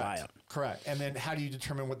inside the buyout. Correct. And then how do you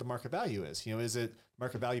determine what the market value is? Is it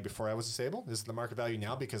market value before I was disabled? Is it the market value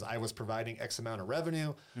now because I was providing X amount of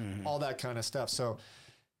revenue? Mm-hmm. All that kind of stuff. So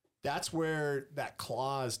that's where that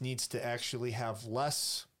clause needs to actually have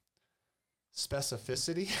less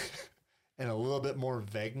specificity and a little bit more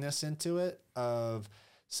vagueness into it of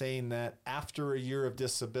saying that after a year of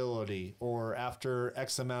disability or after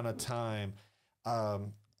X amount of time,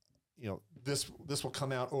 this will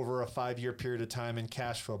come out over a 5-year period of time in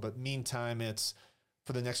cash flow. But meantime, it's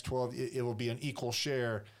for the next 12, it will be an equal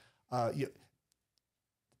share. You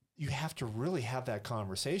have to really have that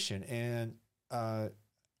conversation. And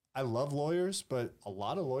I love lawyers, but a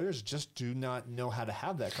lot of lawyers just do not know how to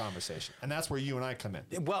have that conversation. And that's where you and I come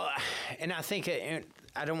in. Well, and I think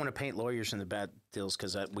I don't want to paint lawyers in the bad deals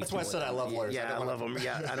because that's why I said I love lawyers. Yeah, I love them.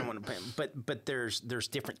 Yeah, I don't want to paint them. But there's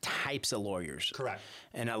different types of lawyers. Correct.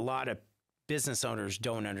 And a lot of business owners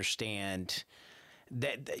don't understand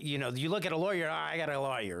that, you look at a lawyer, I got a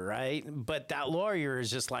lawyer, right? But that lawyer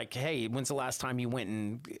is just like, hey, when's the last time you went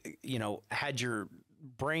and, had your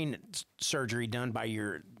brain surgery done by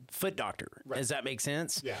your foot doctor? Right. Does that make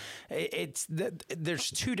sense? Yeah.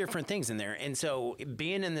 There's two different things in there. And so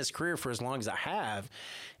being in this career for as long as I have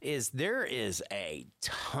there is a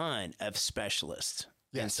ton of specialists.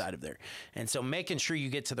 Yes. Inside of there. And so making sure you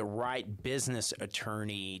get to the right business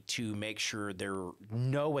attorney to make sure they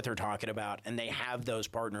know what they're talking about and they have those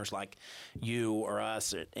partners like you or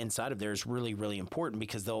us inside of there is really, really important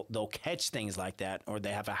because they'll catch things like that or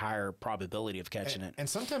they have a higher probability of catching it. And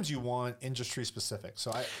sometimes you want industry specific.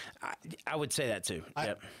 So I would say that too.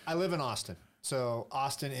 Yep. I live in Austin. So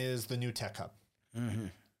Austin is the new tech hub.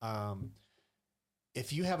 Mm-hmm.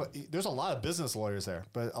 If you have there's a lot of business lawyers there,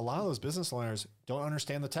 but a lot of those business lawyers don't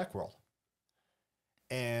understand the tech world.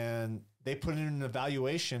 And they put in an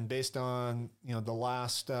evaluation based on, the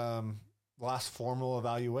last formal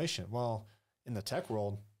evaluation. Well, in the tech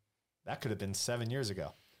world, that could have been 7 years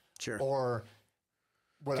ago. Sure. Or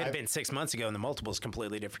could have been 6 months ago and the multiple is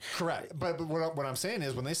completely different. Correct. But what I'm saying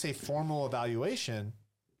is when they say formal evaluation,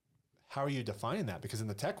 how are you defining that? Because in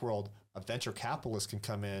the tech world, a venture capitalist can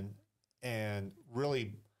come in and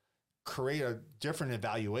really create a different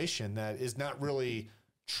evaluation that is not really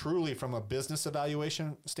truly from a business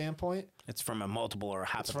evaluation standpoint. It's from a multiple or a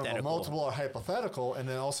hypothetical. It's from a multiple or hypothetical, and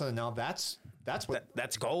then also now that's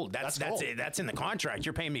gold. That's it. That's in the contract.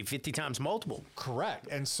 You're paying me 50 times multiple. Correct.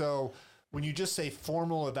 And so when you just say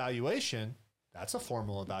formal evaluation, that's a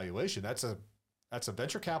formal evaluation. That's a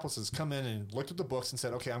venture capitalist has come in and looked at the books and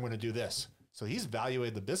said, okay, I'm going to do this. So he's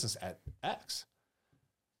evaluated the business at X.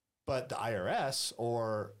 But the IRS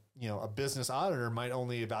or, a business auditor might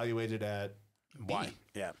only evaluate it at Y.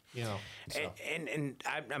 Yeah. So. And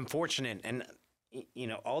I'm fortunate. And,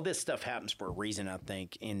 all this stuff happens for a reason, I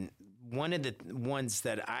think. And one of the ones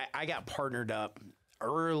that I got partnered up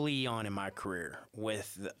early on in my career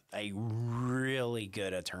with a really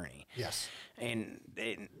good attorney. Yes. And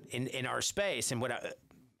in our space and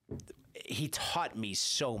he taught me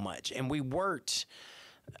so much. And we worked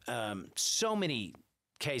so many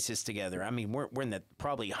cases together. I mean, we're in the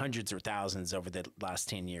probably hundreds or thousands over the last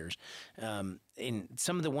 10 years. And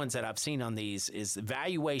some of the ones that I've seen on these is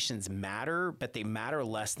valuations matter, but they matter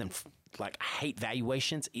less than I hate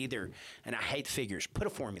valuations either. And I hate figures. Put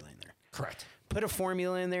a formula in there. Correct. Put a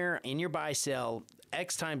formula in there in your buy sell.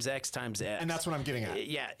 X times X times X. And that's what I'm getting at.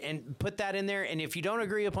 Yeah, and put that in there. And if you don't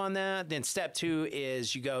agree upon that, then step 2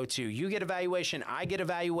 is you get evaluation, I get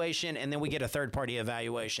evaluation, and then we get a third-party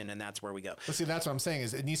evaluation, and that's where we go. But see, that's what I'm saying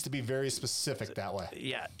is it needs to be very specific that way.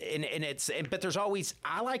 Yeah, but there's always,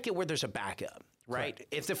 I like it where there's a backup. Right.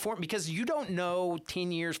 If because you don't know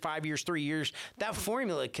 10 years, 5 years, 3 years, that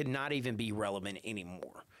formula could not even be relevant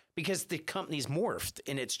anymore because the company's morphed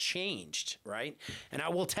and it's changed, right? And I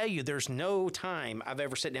will tell you, there's no time I've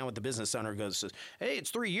ever sat down with the business owner and says, hey, it's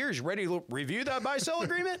 3 years. You ready to review that buy-sell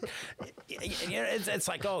agreement? It's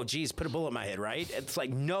like, oh, geez, put a bullet in my head, right? It's like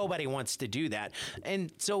nobody wants to do that.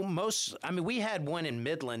 And so we had one in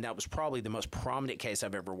Midland that was probably the most prominent case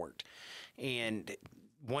I've ever worked. And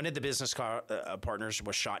one of the business partners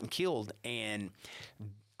was shot and killed. And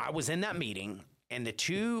I was in that meeting. And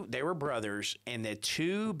they were brothers, and the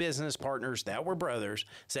two business partners that were brothers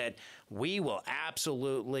said, we will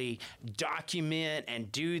absolutely document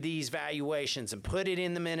and do these valuations and put it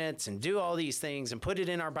in the minutes and do all these things and put it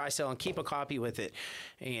in our buy-sell and keep a copy with it.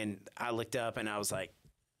 And I looked up and I was like,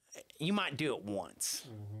 you might do it once.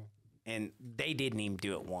 Mm-hmm. And they didn't even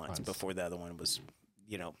do it once before the other one was,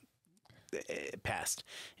 passed.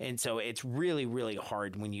 And so it's really, really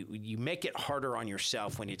hard when you make it harder on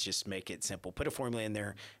yourself when you just make it simple. Put a formula in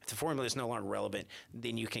there. If the formula is no longer relevant,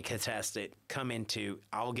 then you can contest it. Come into,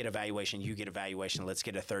 I'll get a valuation, you get a valuation. Let's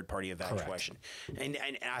get a third-party evaluation. And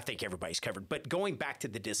I think everybody's covered. But going back to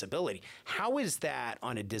the disability, how is that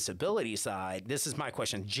on a disability side? This is my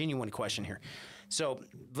question, genuine question here. So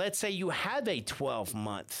let's say you have a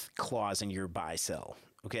 12-month clause in your buy-sell.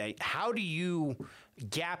 Okay, how do you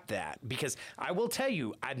gap that? Because I will tell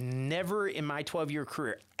you, I've never in my 12-year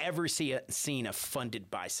career ever seen a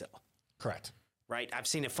funded buy-sell. Correct. Right? I've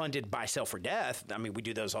seen a funded buy-sell for death. I mean, we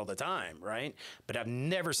do those all the time, right? But I've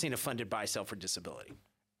never seen a funded buy-sell for disability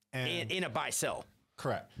in a buy-sell.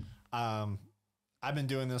 Correct. I've been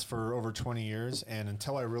doing this for over 20 years, and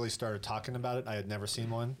until I really started talking about it, I had never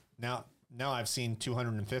seen one. Now I've seen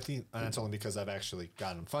 250, and that's only because I've actually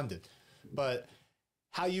gotten them funded. But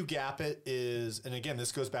how you gap it is, and again,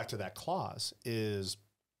 this goes back to that clause, is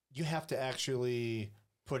you have to actually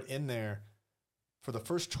put in there for the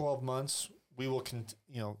first 12 months, we will,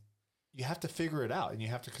 you have to figure it out. And you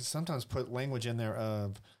have to sometimes put language in there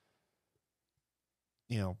of,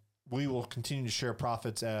 we will continue to share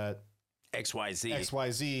profits at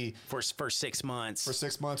XYZ for 6 months. For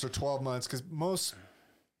 6 months or 12 months. Because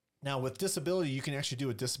now, with disability, you can actually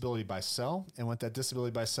do a disability by sell. And with that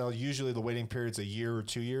disability by sell, usually the waiting period's a year or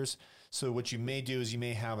 2 years. So what you may do is you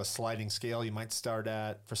may have a sliding scale. You might start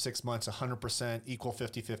at, for 6 months, 100% equal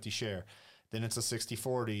 50-50 share. Then it's a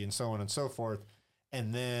 60-40 and so on and so forth.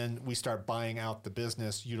 And then we start buying out the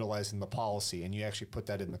business utilizing the policy. And you actually put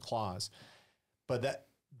that in the clause. But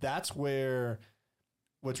that's where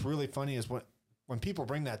what's really funny is when people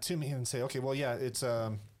bring that to me and say, okay, well, yeah, it's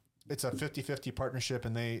a 50-50 partnership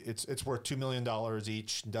and it's worth $2 million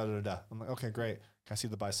each, da-da-da-da. I'm like, okay, great. Can I see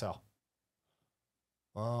the buy-sell?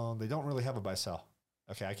 Well, they don't really have a buy-sell.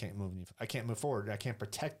 Okay, I can't move forward. I can't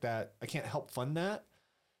protect that. I can't help fund that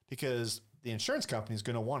because the insurance company is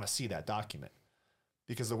going to want to see that document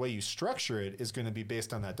because the way you structure it is going to be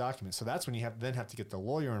based on that document. So that's when you have to get the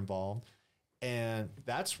lawyer involved. And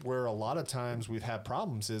that's where a lot of times we've had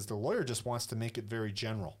problems is the lawyer just wants to make it very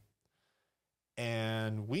general.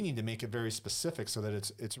 And we need to make it very specific so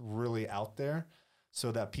that it's really out there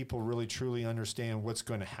so that people really truly understand what's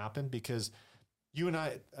going to happen. Because you and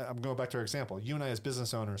I, I'm going back to our example, you and I as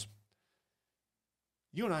business owners,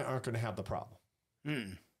 you and I aren't going to have the problem.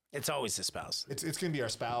 It's always the spouse. It's going to be our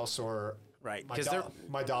spouse or right.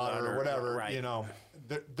 my daughter or whatever. Right.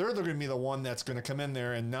 They're going to be the one that's going to come in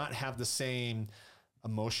there and not have the same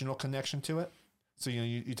emotional connection to it. So,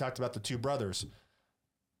 you talked about the two brothers.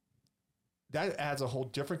 That adds a whole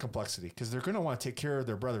different complexity because they're going to want to take care of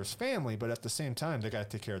their brother's family, but at the same time, they got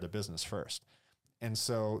to take care of their business first. And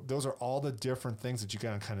so those are all the different things that you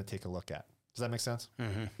got to kind of take a look at. Does that make sense?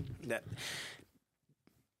 Mm-hmm.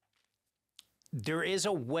 There is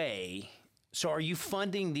a way. So are you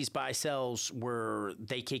funding these buy-sells where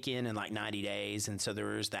they kick in like 90 days, and so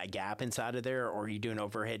there is that gap inside of there, or are you doing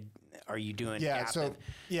overhead? Are you doing gap? So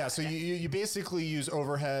you basically use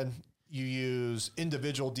overhead. You use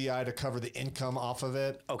individual DI to cover the income off of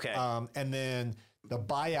it. Okay. And then the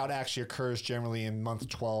buyout actually occurs generally in month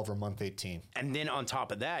 12 or month 18. And then on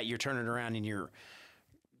top of that, you're turning around and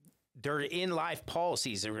they're in-life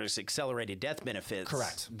policies. There's accelerated death benefits.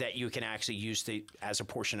 Correct. That you can actually use as a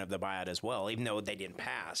portion of the buyout as well, even though they didn't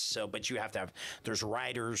pass. So, but you have to have, there's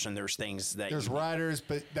riders and there's things that. There's riders,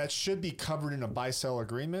 but that should be covered in a buy-sell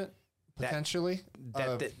agreement, potentially.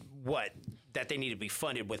 That they need to be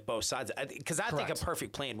funded with both sides. Because I think a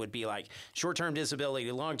perfect plan would be like short-term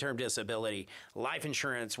disability, long-term disability, life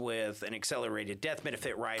insurance with an accelerated death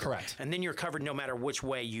benefit rider. Correct. And then you're covered no matter which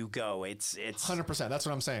way you go. It's 100%. That's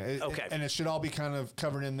what I'm saying. Okay. And it should all be kind of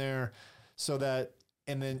covered in there so that,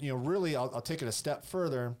 and then, really, I'll take it a step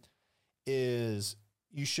further, is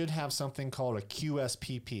you should have something called a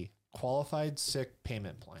QSPP. qualified sick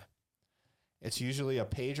payment plan. It's usually a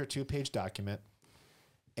page or 2-page document.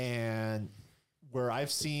 And where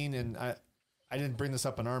I've seen, and I didn't bring this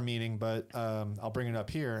up in our meeting, but I'll bring it up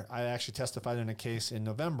here. I actually testified in a case in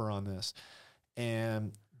November on this.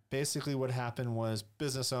 And basically what happened was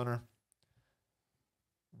business owner,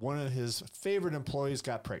 one of his favorite employees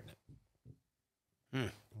got pregnant.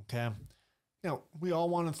 Okay. Now, we all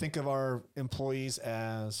want to think of our employees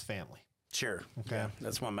as family. Sure. Okay. Yeah,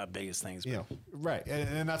 that's one of my biggest things. You know, right.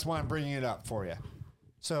 And that's why I'm bringing it up for you.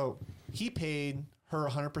 So he paid her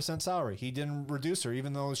 100% salary. He didn't reduce her,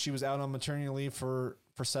 even though she was out on maternity leave for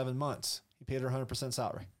 7 months. He paid her 100%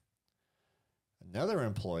 salary. Another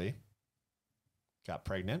employee got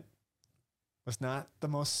pregnant, was not the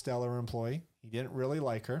most stellar employee. He didn't really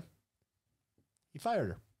like her. He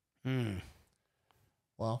fired her.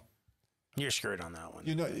 Well, you're screwed on that one.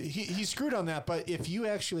 You know, he screwed on that. But if you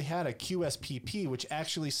actually had a QSPP, which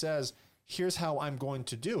actually says, here's how I'm going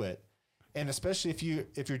to do it. And especially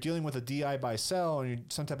if you're dealing with a DI buy sell or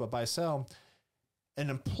some type of buy sell, an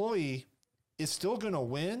employee is still going to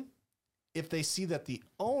win if they see that the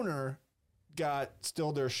owner got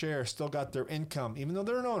still their share, still got their income, even though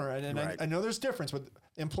they're an owner. And right. I know there's difference, but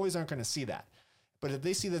employees aren't going to see that. But if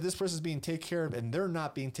they see that this person is being taken care of and they're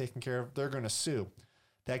not being taken care of, they're going to sue.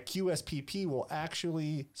 That QSPP will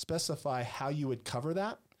actually specify how you would cover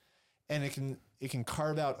that. And it can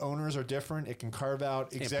carve out owners are different. It can carve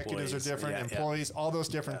out executives are different, employees, all those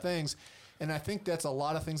different things. And I think that's a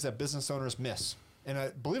lot of things that business owners miss.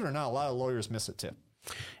 And believe it or not, a lot of lawyers miss it too.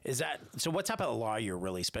 Is that so? What type of lawyer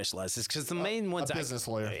really specializes? Because the main ones, a business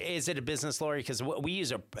lawyer. Is it a business lawyer? Because we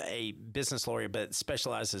use a business lawyer, but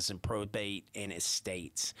specializes in probate and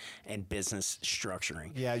estates and business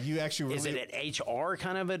structuring. Yeah, you actually is it an HR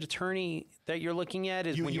kind of an attorney that you're looking at?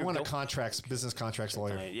 Is you want a business contracts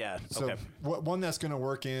lawyer? Yeah. So okay. One that's going to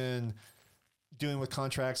work in doing with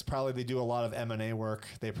contracts. Probably they do a lot of M&A work.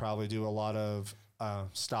 They probably do a lot of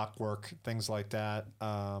stock work, things like that.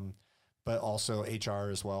 But also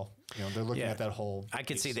HR as well. You know, they're looking at that whole piece. I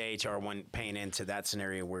could see the HR one paying into that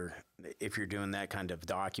scenario where if you're doing that kind of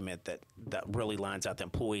document that really lines out the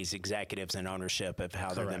employees, executives, and ownership of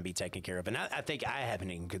how they're going to be taken care of. And I think I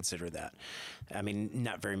haven't even considered that. I mean,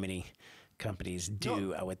 not very many companies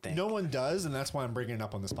do, I would think. No one does, and that's why I'm bringing it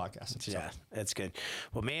up on this podcast. Yeah, that's good.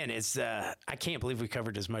 Well, man, it's I can't believe we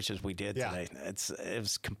covered as much as we did today. It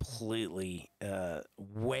was completely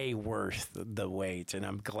way worth the wait, and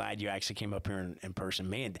I'm glad you actually came up here in person.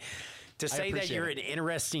 Man, to say that you're an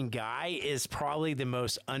interesting guy is probably the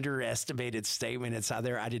most underestimated statement that's out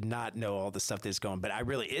there. I did not know all the stuff that's going, but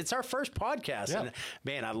it's our first podcast. Yeah. And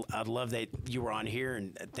man, I love that you were on here,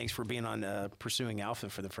 and thanks for being on Pursuing Alpha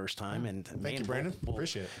for the first time. And thank you, Brandon.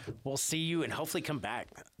 Appreciate it. We'll see you and hopefully come back.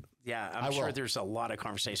 Yeah, I'm sure there's a lot of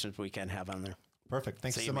conversations we can have on there. Perfect.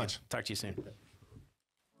 Thanks so much. Talk to you soon.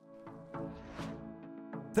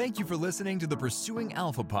 Thank you for listening to the Pursuing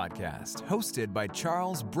Alpha podcast, hosted by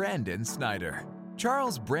Charles Brandon Snyder.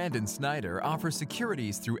 Charles Brandon Snyder offers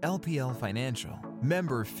securities through LPL Financial,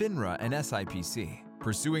 member FINRA and SIPC.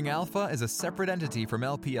 Pursuing Alpha is a separate entity from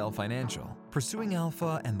LPL Financial. Pursuing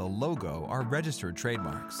Alpha and the logo are registered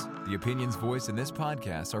trademarks. The opinions voiced in this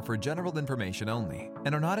podcast are for general information only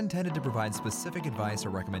and are not intended to provide specific advice or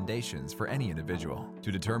recommendations for any individual.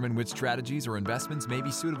 To determine which strategies or investments may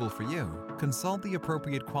be suitable for you, consult the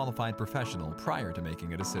appropriate qualified professional prior to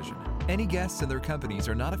making a decision. Any guests and their companies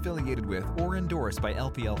are not affiliated with or endorsed by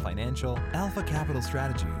LPL Financial, Alpha Capital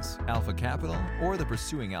Strategies, Alpha Capital, or the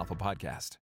Pursuing Alpha podcast.